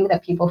 Like I think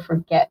that people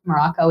forget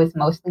Morocco is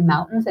mostly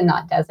mountains and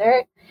not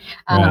desert.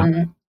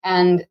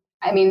 And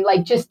I mean,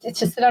 like just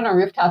sit on a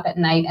rooftop at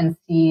night and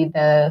see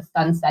the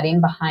sun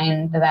setting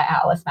behind the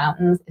Atlas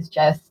Mountains is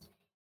just,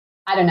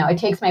 I don't know, it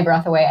takes my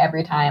breath away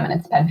every time. And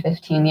it's been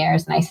 15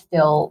 years and I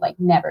still like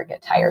never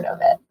get tired of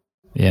it.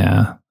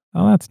 Yeah.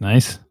 Oh, that's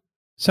nice.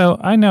 So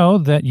I know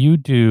that you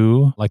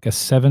do like a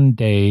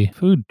 7-day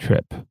food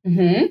trip.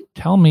 Mm-hmm.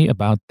 Tell me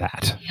about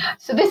that.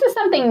 So this is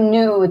something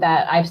new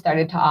that I've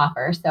started to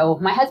offer. So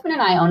my husband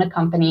and I own a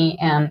company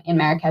in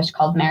Marrakesh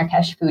called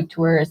Marrakesh Food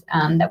Tours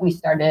that we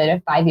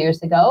started 5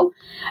 years ago.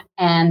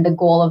 And the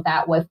goal of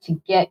that was to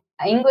get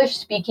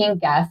English-speaking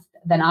guests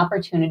an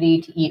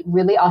opportunity to eat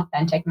really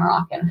authentic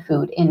Moroccan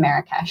food in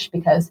Marrakesh,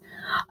 because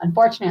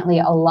unfortunately,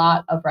 a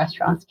lot of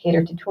restaurants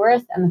cater to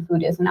tourists and the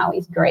food isn't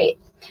always great.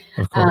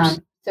 Of course.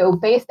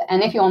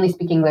 And if you only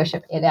speak English,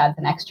 it adds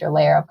an extra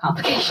layer of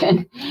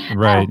complication.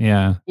 Right.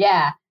 Yeah.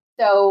 Yeah.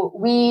 So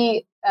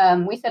we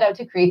set out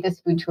to create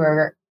this food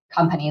tour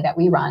company that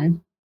we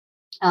run.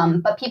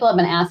 But people have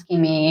been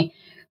asking me,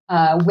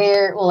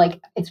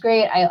 it's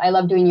great. I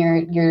love doing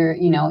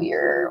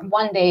your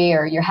 1 day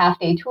or your half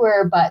day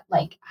tour, but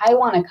like, I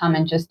want to come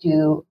and just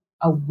do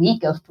a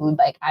week of food.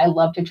 Like I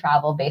love to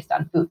travel based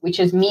on food, which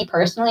is me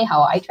personally,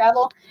 how I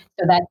travel.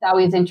 So that's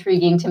always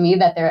intriguing to me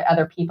that there are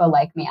other people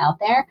like me out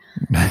there.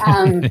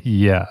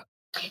 Yeah.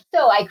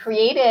 So I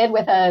created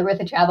with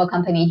a travel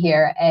company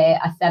here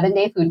a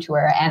 7-day food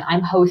tour, and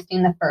I'm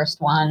hosting the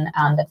first one.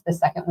 That's the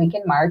second week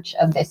in March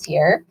of this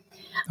year.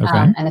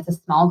 Okay. And it's a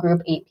small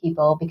group, 8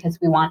 people, because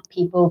we want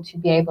people to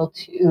be able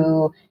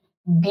to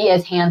be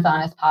as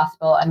hands-on as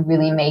possible and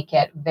really make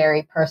it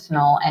very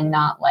personal and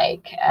not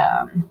like,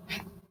 I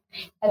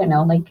don't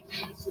know, like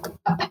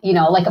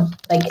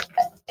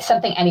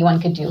something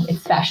anyone could do.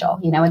 It's special,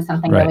 it's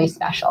something really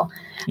special.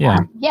 Yeah.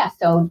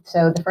 So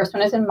the first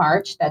one is in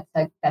March. That's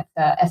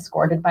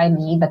escorted by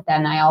me. But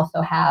then I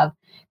also have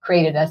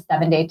created a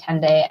 7-day,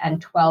 10-day,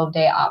 and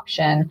 12-day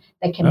option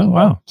that can be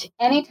booked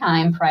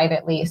anytime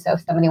privately. So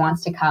if somebody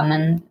wants to come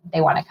and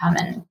they want to come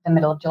in the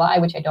middle of July,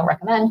 which I don't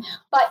recommend,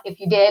 but if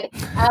you did,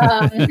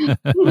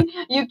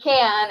 you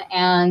can.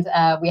 And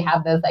we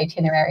have those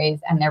itineraries,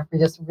 and they're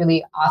just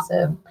really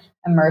awesome,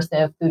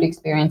 immersive food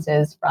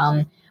experiences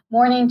from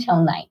morning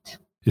till night.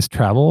 Is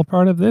travel a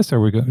part of this?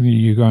 Are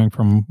you going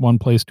from one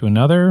place to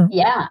another?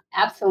 Yeah,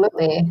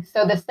 absolutely.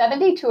 So the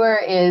 7-day tour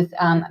is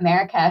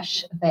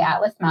Marrakesh, the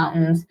Atlas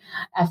Mountains,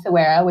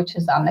 Essaouira, which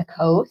is on the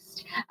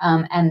coast,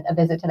 and a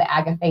visit to the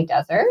Agafay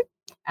Desert,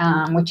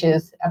 which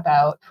is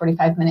about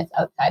 45 minutes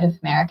outside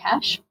of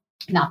Marrakesh.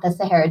 Not the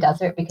Sahara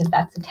Desert, because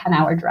that's a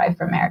 10-hour drive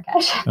from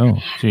Marrakesh. Oh,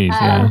 geez,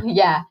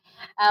 yeah.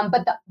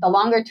 But the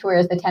longer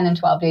tours, the 10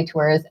 and 12-day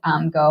tours,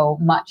 go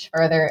much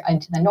further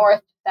into the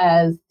north,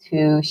 Fez,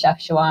 to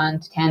Chefchaouen,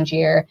 to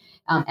Tangier,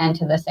 and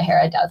to the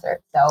Sahara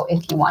Desert. So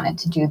if you wanted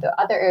to do the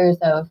other areas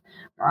of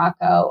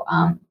Morocco,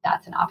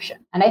 that's an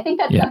option. And I think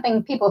that's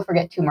something people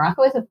forget too.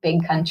 Morocco is a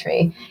big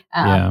country.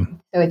 So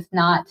it's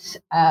not,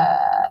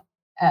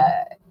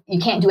 you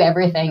can't do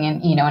everything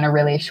in a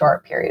really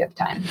short period of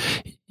time.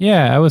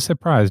 Yeah, I was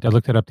surprised. I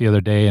looked it up the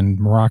other day, and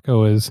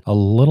Morocco is a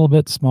little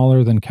bit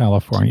smaller than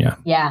California.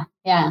 Yeah.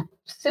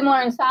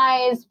 Similar in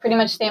size, pretty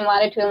much same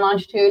latitude and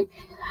longitude,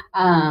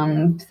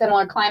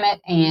 similar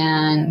climate,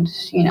 and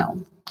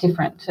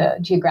different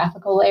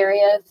geographical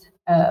areas.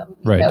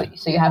 Right.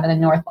 So you have in the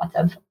north lots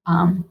of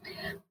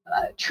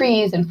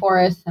trees and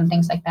forests and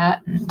things like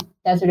that, and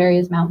desert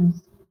areas,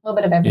 mountains, a little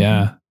bit of everything.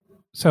 Yeah.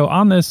 So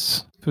on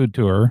this food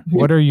tour,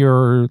 what are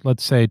your,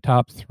 let's say,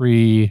 top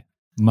 3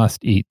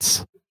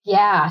 must-eats?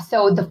 Yeah,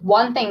 so the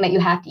one thing that you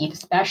have to eat,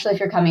 especially if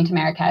you're coming to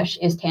Marrakesh,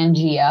 is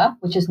tangia,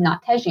 which is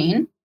not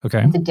tagine.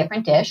 Okay. It's a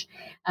different dish.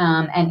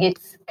 And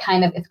it's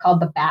called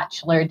the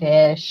bachelor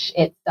dish.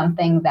 It's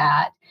something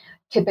that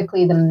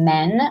typically the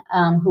men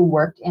who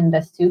worked in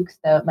the souks,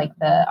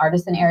 the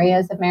artisan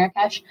areas of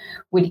Marrakesh,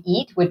 would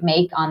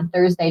make on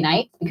Thursday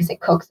nights because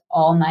it cooks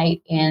all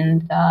night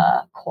in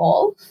the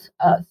coals.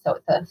 So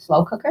it's a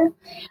slow cooker,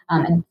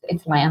 and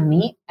it's lamb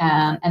meat.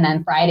 And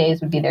then Fridays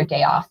would be their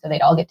day off, so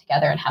they'd all get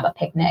together and have a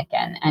picnic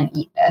and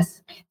eat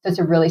this. So it's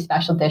a really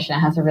special dish, and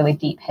it has a really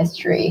deep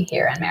history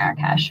here in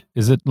Marrakesh.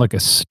 Is it like a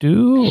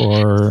stew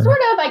or? Sort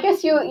of, I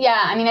guess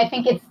I mean, I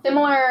think it's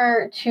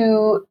similar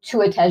to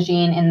a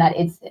tagine in that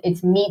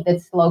it's meat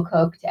that's slow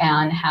cooked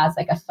and has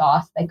like a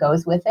sauce that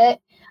goes with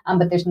it.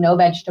 But there's no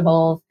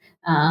vegetables.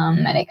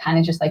 And it kind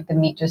of just like the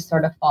meat just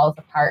sort of falls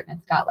apart, and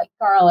it's got like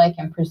garlic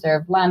and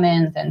preserved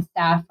lemons and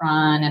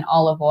saffron and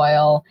olive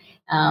oil.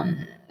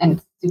 And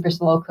it's super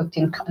slow cooked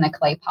in a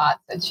clay pot.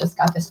 So it's just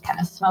got this kind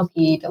of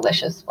smoky,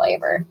 delicious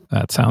flavor.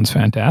 That sounds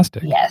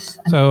fantastic. Yes.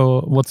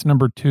 So what's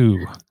number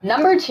 2?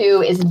 Number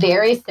 2 is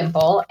very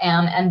simple,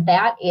 and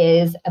that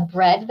is a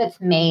bread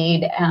that's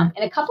made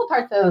in a couple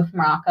parts of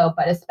Morocco,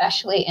 but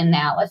especially in the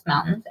Atlas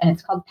Mountains, and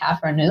it's called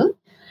pafronout.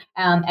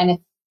 And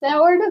it's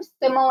sort of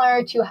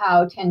similar to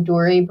how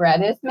tandoori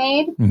bread is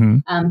made.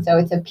 Mm-hmm. So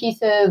it's a piece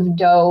of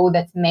dough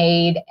that's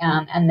made,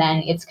 and then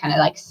it's kind of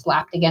like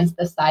slapped against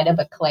the side of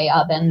a clay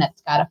oven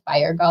that's got a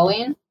fire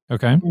going.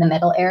 Okay. In the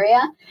middle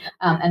area,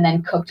 and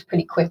then cooked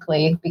pretty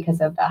quickly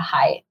because of the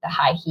high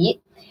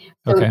heat.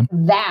 So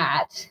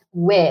that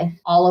with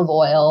olive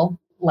oil,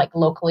 like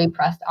locally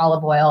pressed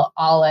olive oil,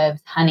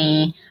 olives,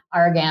 honey,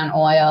 argan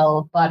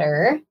oil,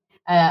 butter,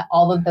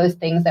 all of those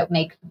things that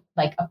make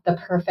like the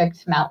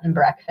perfect mountain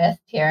breakfast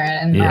here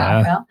in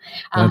Morocco.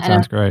 That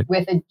sounds great.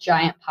 With a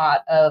giant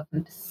pot of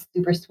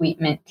super sweet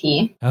mint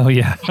tea. Oh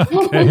yeah.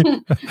 Okay.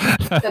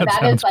 So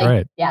that is like,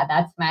 great. Yeah,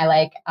 that's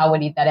my I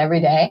would eat that every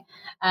day.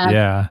 And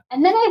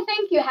then I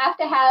think you have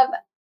to have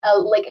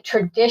a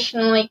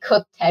traditionally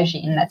cooked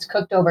tagine that's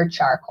cooked over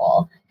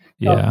charcoal.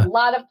 So a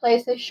lot of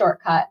places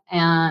shortcut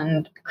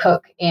and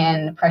cook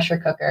in pressure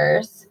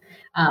cookers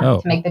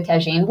to make the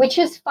tagine, which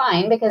is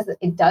fine because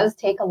it does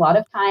take a lot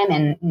of time,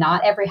 and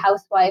not every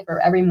housewife or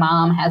every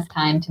mom has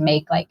time to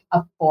make like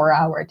a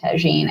 4-hour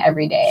tagine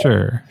every day.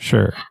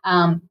 Sure.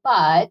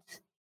 But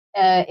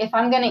if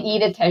I'm going to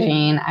eat a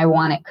tagine, I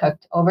want it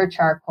cooked over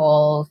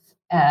charcoals,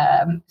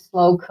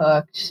 slow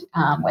cooked,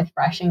 with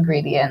fresh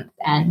ingredients,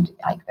 and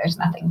like there's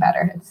nothing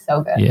better. It's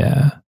so good.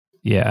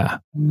 Yeah.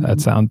 That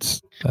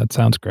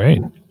sounds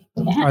great.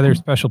 Yeah. Are there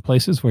special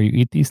places where you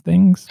eat these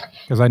things?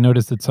 Because I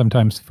noticed that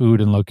sometimes food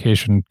and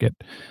location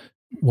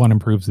one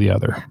improves the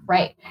other.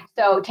 Right.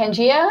 So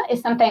tangia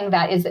is something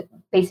that is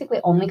basically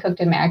only cooked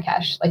in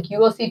Marrakesh. Like you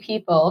will see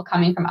people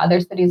coming from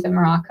other cities in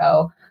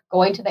Morocco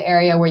going to the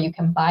area where you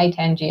can buy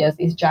tangias,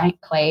 these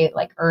giant clay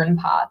like urn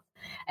pots,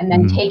 and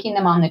then taking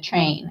them on the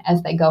train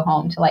as they go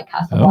home to like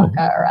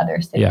Casablanca or other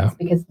cities,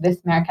 because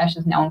this Marrakesh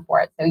is known for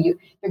it. So you're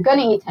going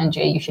to eat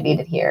tangia, you should eat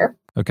it here.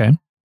 Okay.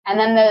 And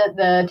then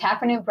the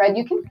pafronout bread,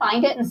 you can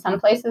find it in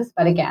some places,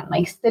 but again,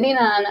 like sitting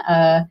on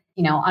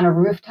a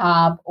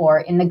rooftop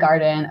or in the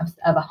garden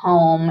of a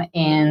home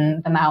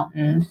in the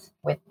mountains,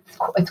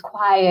 it's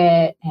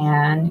quiet,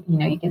 and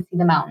you can see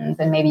the mountains,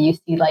 and maybe you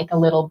see like a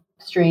little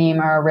stream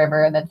or a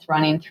river that's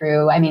running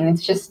through. I mean,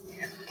 it's just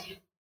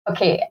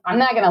okay. I'm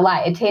not gonna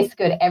lie, it tastes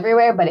good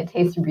everywhere, but it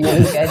tastes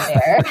really good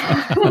there.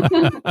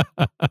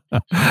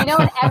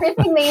 And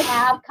everything they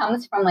have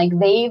comes from like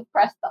they've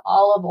pressed the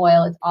olive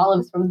oil. It's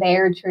olives from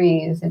their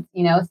trees. It's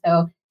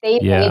so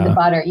they've made the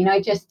butter.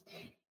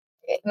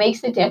 It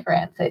makes a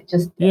difference. It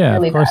just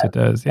really of course it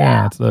does.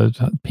 Yeah, it's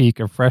the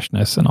peak of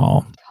freshness and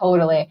all.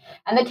 Totally.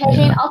 And the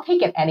tagine, I'll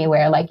take it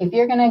anywhere. Like if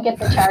you're gonna get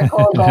the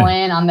charcoal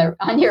going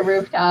on your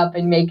rooftop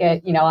and make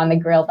it, on the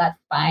grill, that's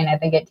fine. I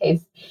think it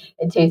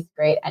tastes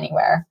great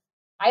anywhere.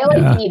 I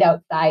like to eat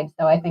outside,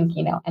 so I think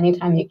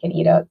anytime you can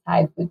eat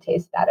outside, food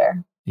tastes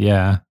better.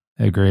 Yeah,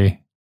 I agree.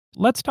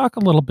 Let's talk a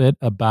little bit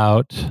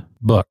about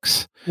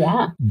books.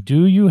 Yeah.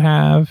 Do you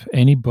have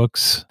any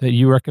books that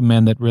you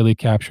recommend that really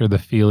capture the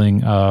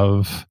feeling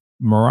of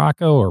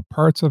Morocco or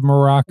parts of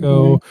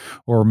Morocco,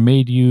 or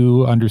made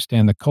you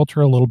understand the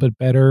culture a little bit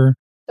better?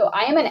 So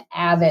I am an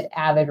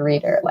avid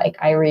reader. Like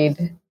I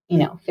read,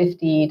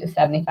 50 to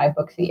 75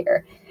 books a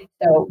year.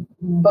 So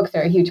books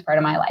are a huge part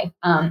of my life.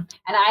 And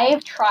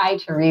I've tried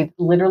to read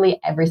literally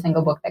every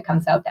single book that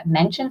comes out that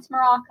mentions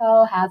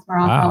Morocco, has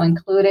Morocco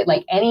included,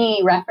 like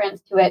any reference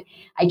to it,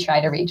 I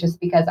try to read just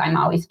because I'm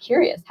always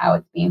curious how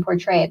it's being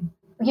portrayed.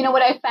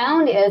 What I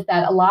found is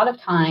that a lot of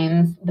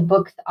times the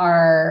books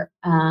are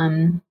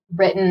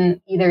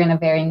written either in a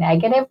very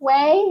negative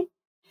way,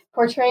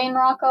 portraying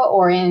Morocco,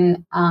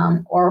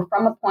 or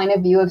from a point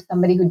of view of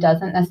somebody who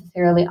doesn't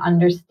necessarily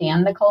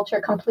understand the culture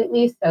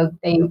completely. So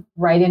they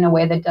write in a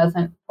way that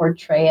doesn't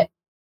portray it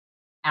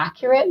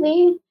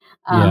accurately,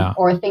 Yeah.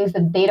 or things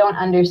that they don't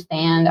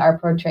understand are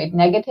portrayed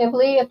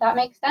negatively, if that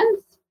makes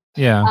sense.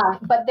 Yeah.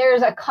 But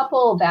there's a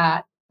couple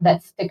that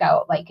stick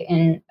out, like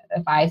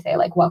if I say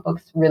like what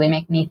books really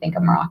make me think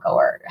of Morocco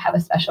or have a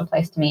special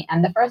place to me.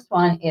 And the first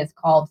one is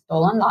called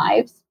Stolen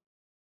Lives.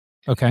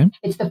 Okay.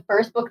 It's the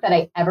first book that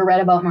I ever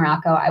read about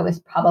Morocco. I was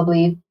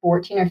probably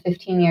 14 or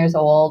 15 years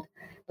old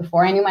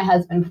before I knew my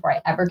husband, before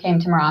I ever came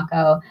to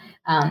Morocco.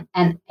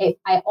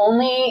 I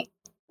only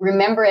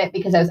remember it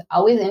because I was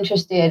always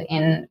interested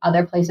in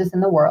other places in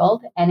the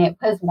world. And it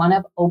was one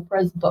of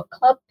Oprah's book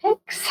club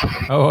picks.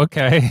 Oh,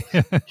 okay.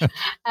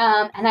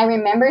 And I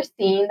remember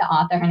seeing the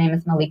author, her name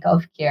is Malika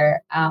Oufkir,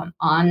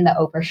 on the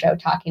Oprah show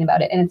talking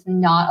about it. And it's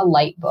not a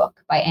light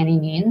book by any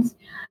means.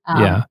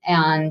 Yeah.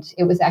 And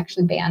it was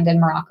actually banned in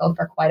Morocco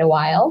for quite a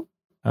while.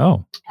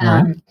 Oh,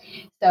 all right.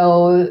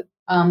 So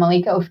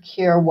Malika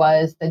Oufkir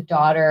was the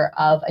daughter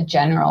of a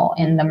general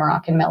in the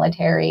Moroccan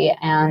military.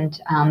 And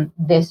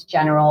this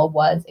general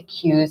was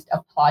accused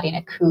of plotting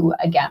a coup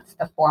against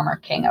the former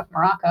king of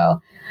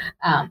Morocco.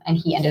 And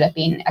he ended up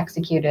being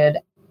executed,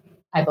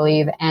 I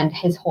believe, and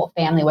his whole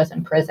family was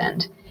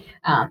imprisoned,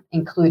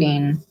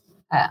 including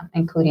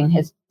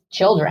his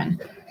children.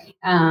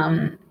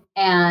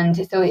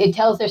 And so it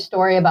tells their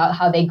story about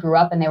how they grew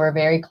up and they were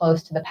very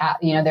close to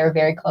they were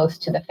very close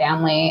to the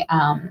family,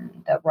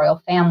 the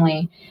royal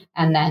family,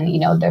 and then,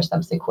 their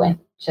subsequent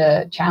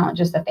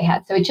challenges that they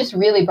had. So it just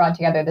really brought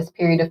together this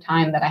period of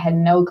time that I had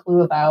no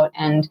clue about.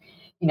 And,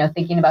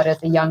 thinking about it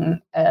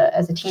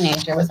as a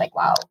teenager was like,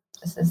 wow,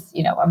 this is,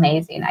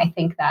 amazing. I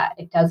think that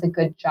it does a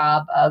good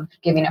job of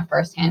giving a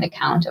firsthand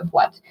account of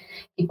what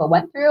people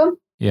went through.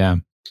 Yeah.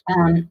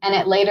 And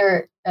it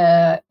later,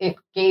 it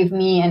gave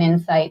me an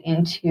insight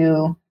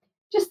into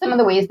just some of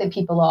the ways that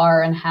people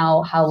are and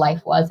how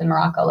life was in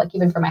Morocco, like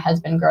even for my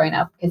husband growing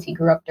up, because he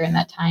grew up during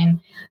that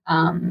time,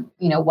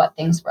 what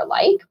things were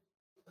like.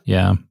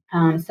 Yeah.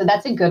 So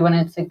that's a good one.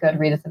 It's a good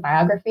read as a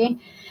biography.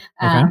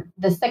 Okay.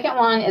 The second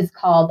one is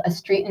called A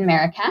Street in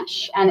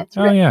Marrakesh, and it's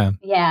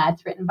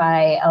it's written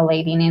by a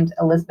lady named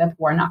Elizabeth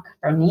Warnock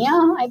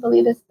Vernia, I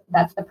believe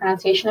that's the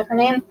pronunciation of her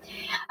name.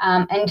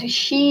 And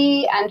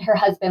she and her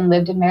husband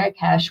lived in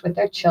Marrakesh with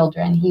their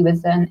children. He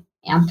was an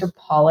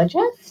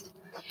anthropologist.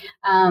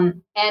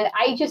 And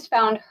I just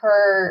found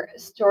her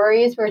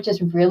stories were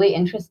just really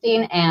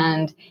interesting,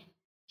 and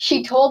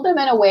she tells them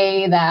in a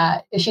way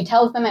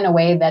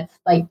that's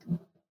like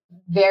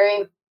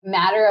very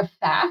matter of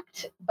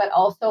fact, but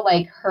also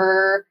like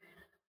her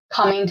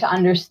coming to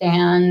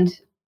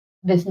understand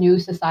this new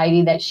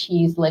society that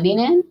she's living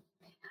in.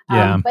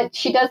 But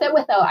she does it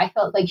I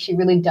felt like she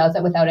really does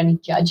it without any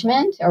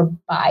judgment or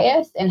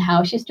bias in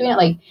how she's doing it.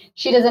 Like,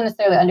 she doesn't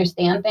necessarily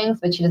understand things,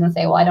 but she doesn't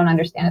say, well, I don't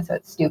understand it, so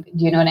it's stupid.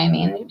 Do you know what I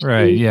mean?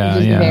 Right. Yeah.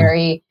 She's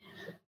very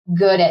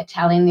good at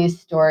telling these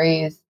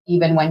stories,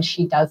 even when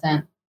she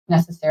doesn't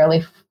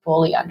necessarily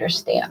fully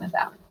understand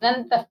them.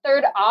 Then the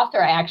third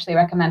author I actually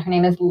recommend, her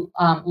name is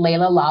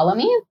Leila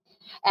Lalami,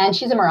 and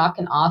she's a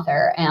Moroccan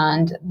author.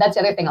 And that's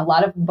the other thing. A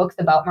lot of books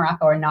about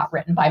Morocco are not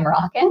written by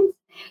Moroccans.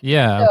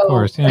 Yeah, of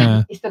course.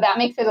 Yeah. So that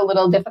makes it a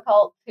little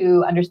difficult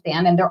to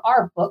understand. And there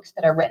are books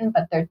that are written,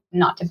 but they're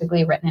not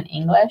typically written in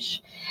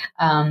English.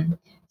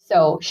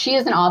 So she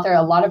is an author.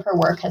 A lot of her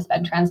work has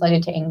been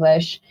translated to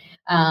English.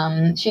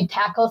 She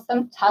tackles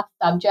some tough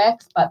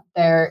subjects, but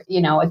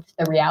it's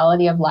the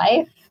reality of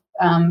life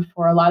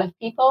for a lot of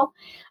people.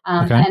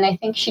 And I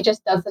think she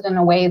just does it in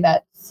a way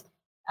that's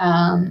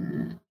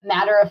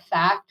matter of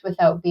fact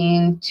without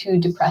being too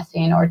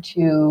depressing or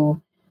too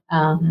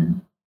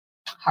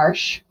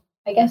harsh,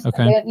 I guess.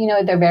 Okay.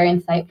 They're very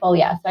insightful.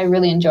 Yeah. So I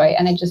really enjoy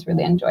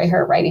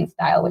her writing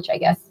style, which I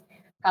guess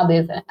probably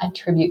is a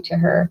tribute to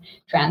her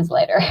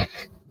translator.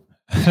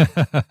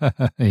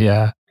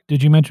 Yeah.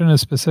 Did you mention a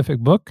specific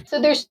book?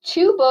 So there's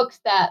two books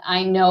that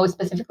I know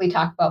specifically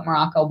talk about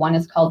Morocco. One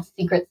is called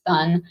Secret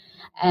Sun,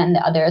 and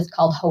the other is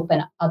called Hope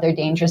and Other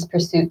Dangerous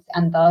Pursuits.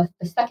 And the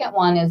second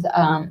one is,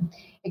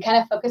 it kind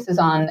of focuses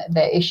on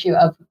the issue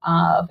of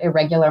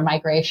irregular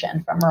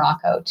migration from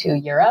Morocco to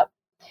Europe.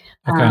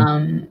 Okay.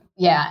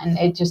 And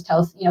it just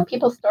tells,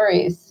 people's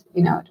stories,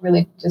 it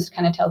really just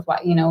kind of tells why,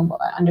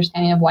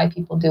 understanding of why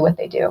people do what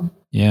they do.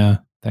 Yeah.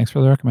 Thanks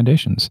for the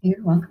recommendations.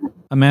 You're welcome.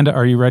 Amanda,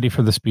 are you ready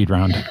for the speed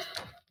round?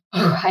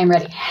 Oh, I'm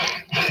ready.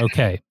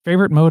 Okay.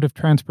 Favorite mode of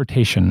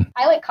transportation?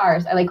 I like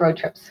cars. I like road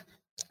trips.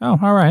 Oh,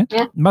 all right.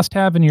 Yeah. Must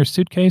have in your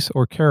suitcase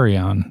or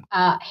carry-on?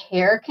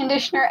 Hair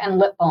conditioner and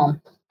lip balm.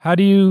 How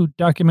do you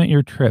document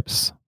your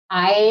trips?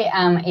 I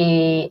am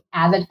an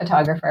avid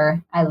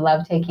photographer. I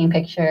love taking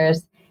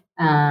pictures.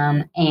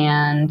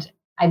 And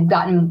I've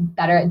gotten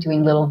better at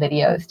doing little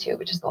videos too,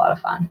 which is a lot of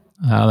fun.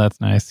 Oh, that's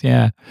nice.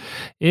 Yeah.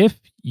 If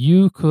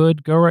you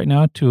could go right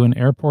now to an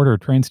airport or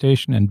train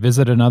station and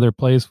visit another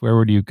place, where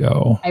would you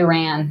go?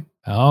 Iran.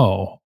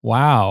 Oh,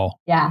 wow.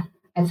 Yeah.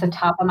 It's the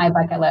top of my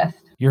bucket list.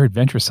 You're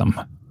adventuresome.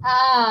 Well,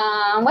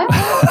 I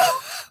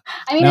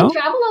mean, I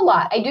travel a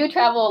lot. I do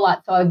travel a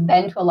lot. So I've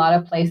been to a lot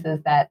of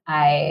places that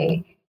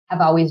I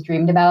have always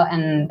dreamed about.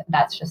 And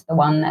that's just the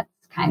one that's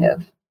kind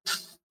of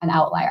an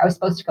outlier. I was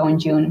supposed to go in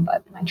June,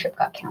 but my trip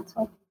got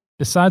canceled.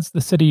 Besides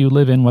the city you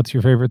live in, what's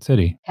your favorite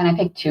city? Can I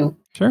pick two?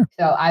 Sure.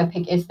 So I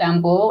pick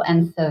Istanbul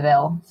and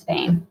Seville,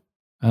 Spain.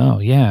 Oh,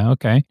 yeah.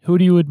 Okay. Who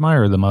do you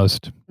admire the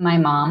most? My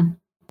mom,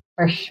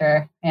 for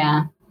sure.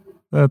 Yeah.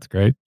 That's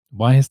great.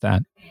 Why is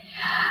that?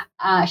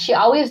 She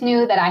always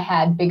knew that I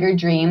had bigger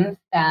dreams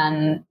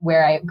than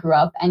where I grew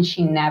up, and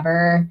she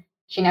never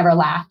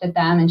laughed at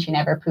them, and she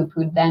never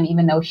poo-pooed them,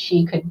 even though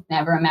she could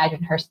never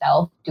imagine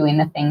herself doing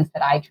the things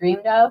that I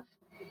dreamed of.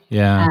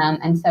 Yeah.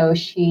 And so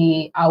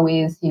she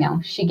always,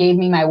 she gave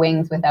me my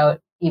wings without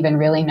even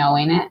really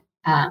knowing it.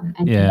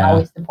 And she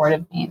always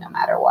supported me no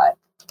matter what.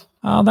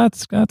 Oh,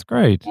 that's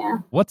great. Yeah.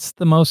 What's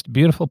the most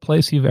beautiful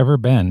place you've ever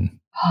been?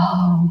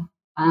 Oh,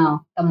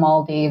 wow. The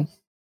Maldives.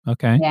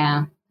 Okay.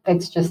 Yeah.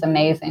 It's just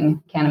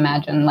amazing. Can't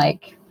imagine,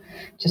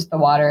 just the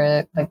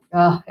water.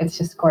 It's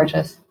just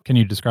gorgeous. Can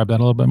you describe that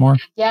a little bit more?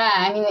 Yeah.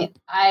 I mean,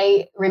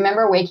 I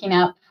remember waking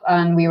up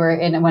and we were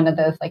in one of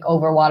those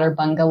overwater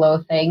bungalow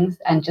things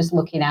and just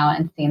looking out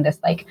and seeing this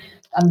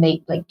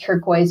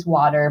turquoise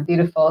water,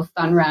 beautiful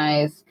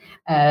sunrise,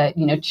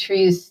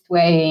 trees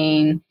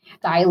swaying,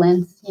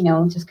 silence,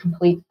 just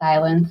complete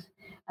silence.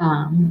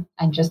 And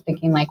just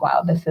thinking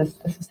wow, this is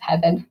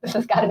heaven. This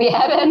has got to be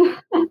heaven.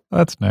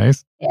 That's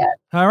nice. Yeah.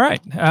 All right.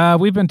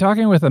 We've been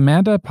talking with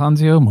Amanda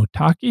Ponzio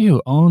Mottaki,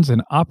 who owns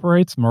and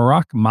operates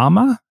Merak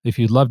Mama. If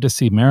you'd love to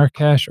see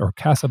Marrakesh or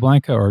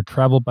Casablanca or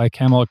travel by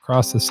camel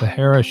across the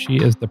Sahara, she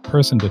is the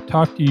person to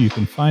talk to. You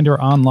can find her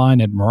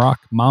online at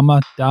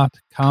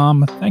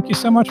merakmama.com. Thank you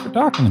so much for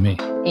talking to me.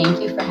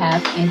 Thank you for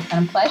having me. It's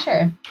been a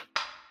pleasure.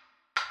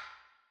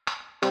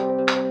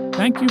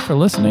 Thank you for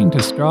listening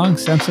to Strong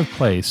Sense of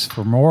Place.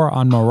 For more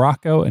on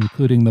Morocco,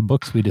 including the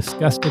books we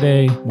discussed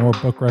today, more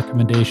book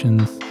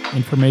recommendations,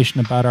 information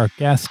about our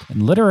guest,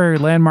 and literary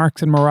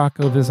landmarks in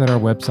Morocco, visit our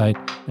website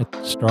at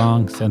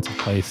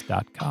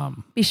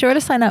strongsenseofplace.com. Be sure to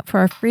sign up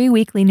for our free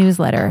weekly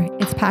newsletter.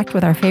 It's packed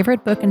with our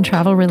favorite book and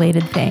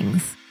travel-related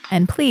things.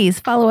 And please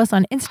follow us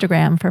on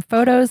Instagram for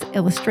photos,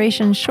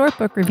 illustrations, short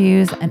book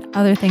reviews, and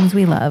other things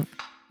we love.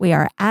 We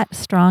are at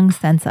Strong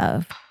Sense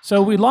Of.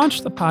 So we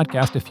launched the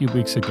podcast a few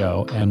weeks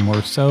ago, and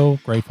we're so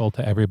grateful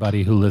to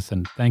everybody who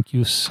listened. Thank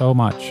you so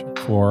much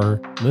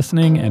for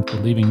listening and for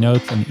leaving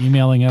notes and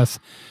emailing us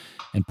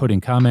and putting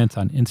comments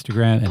on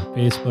Instagram and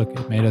Facebook.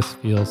 It made us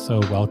feel so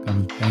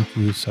welcome. Thank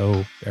you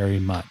so very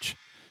much.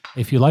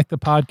 If you like the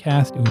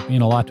podcast, it would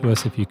mean a lot to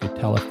us if you could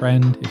tell a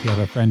friend. If you have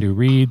a friend who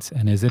reads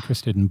and is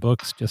interested in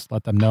books, just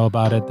let them know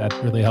about it.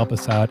 That'd really help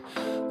us out.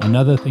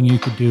 Another thing you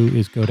could do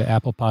is go to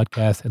Apple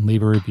Podcasts and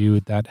leave a review.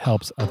 That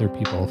helps other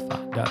people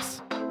find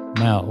us.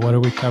 Mel, what are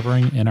we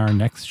covering in our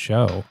next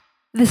show?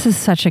 This is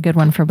such a good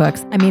one for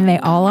books. I mean, they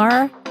all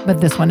are,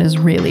 but this one is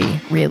really,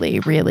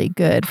 really, really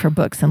good for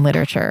books and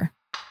literature.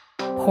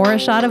 Pour a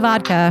shot of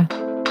vodka.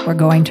 We're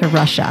going to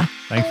Russia.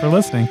 Thanks for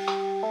listening.